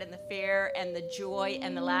heart and the fear and the joy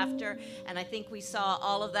and the laughter. And I think we saw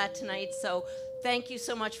all of that tonight. So thank you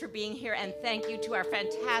so much for being here, and thank you to our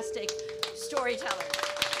fantastic storytellers.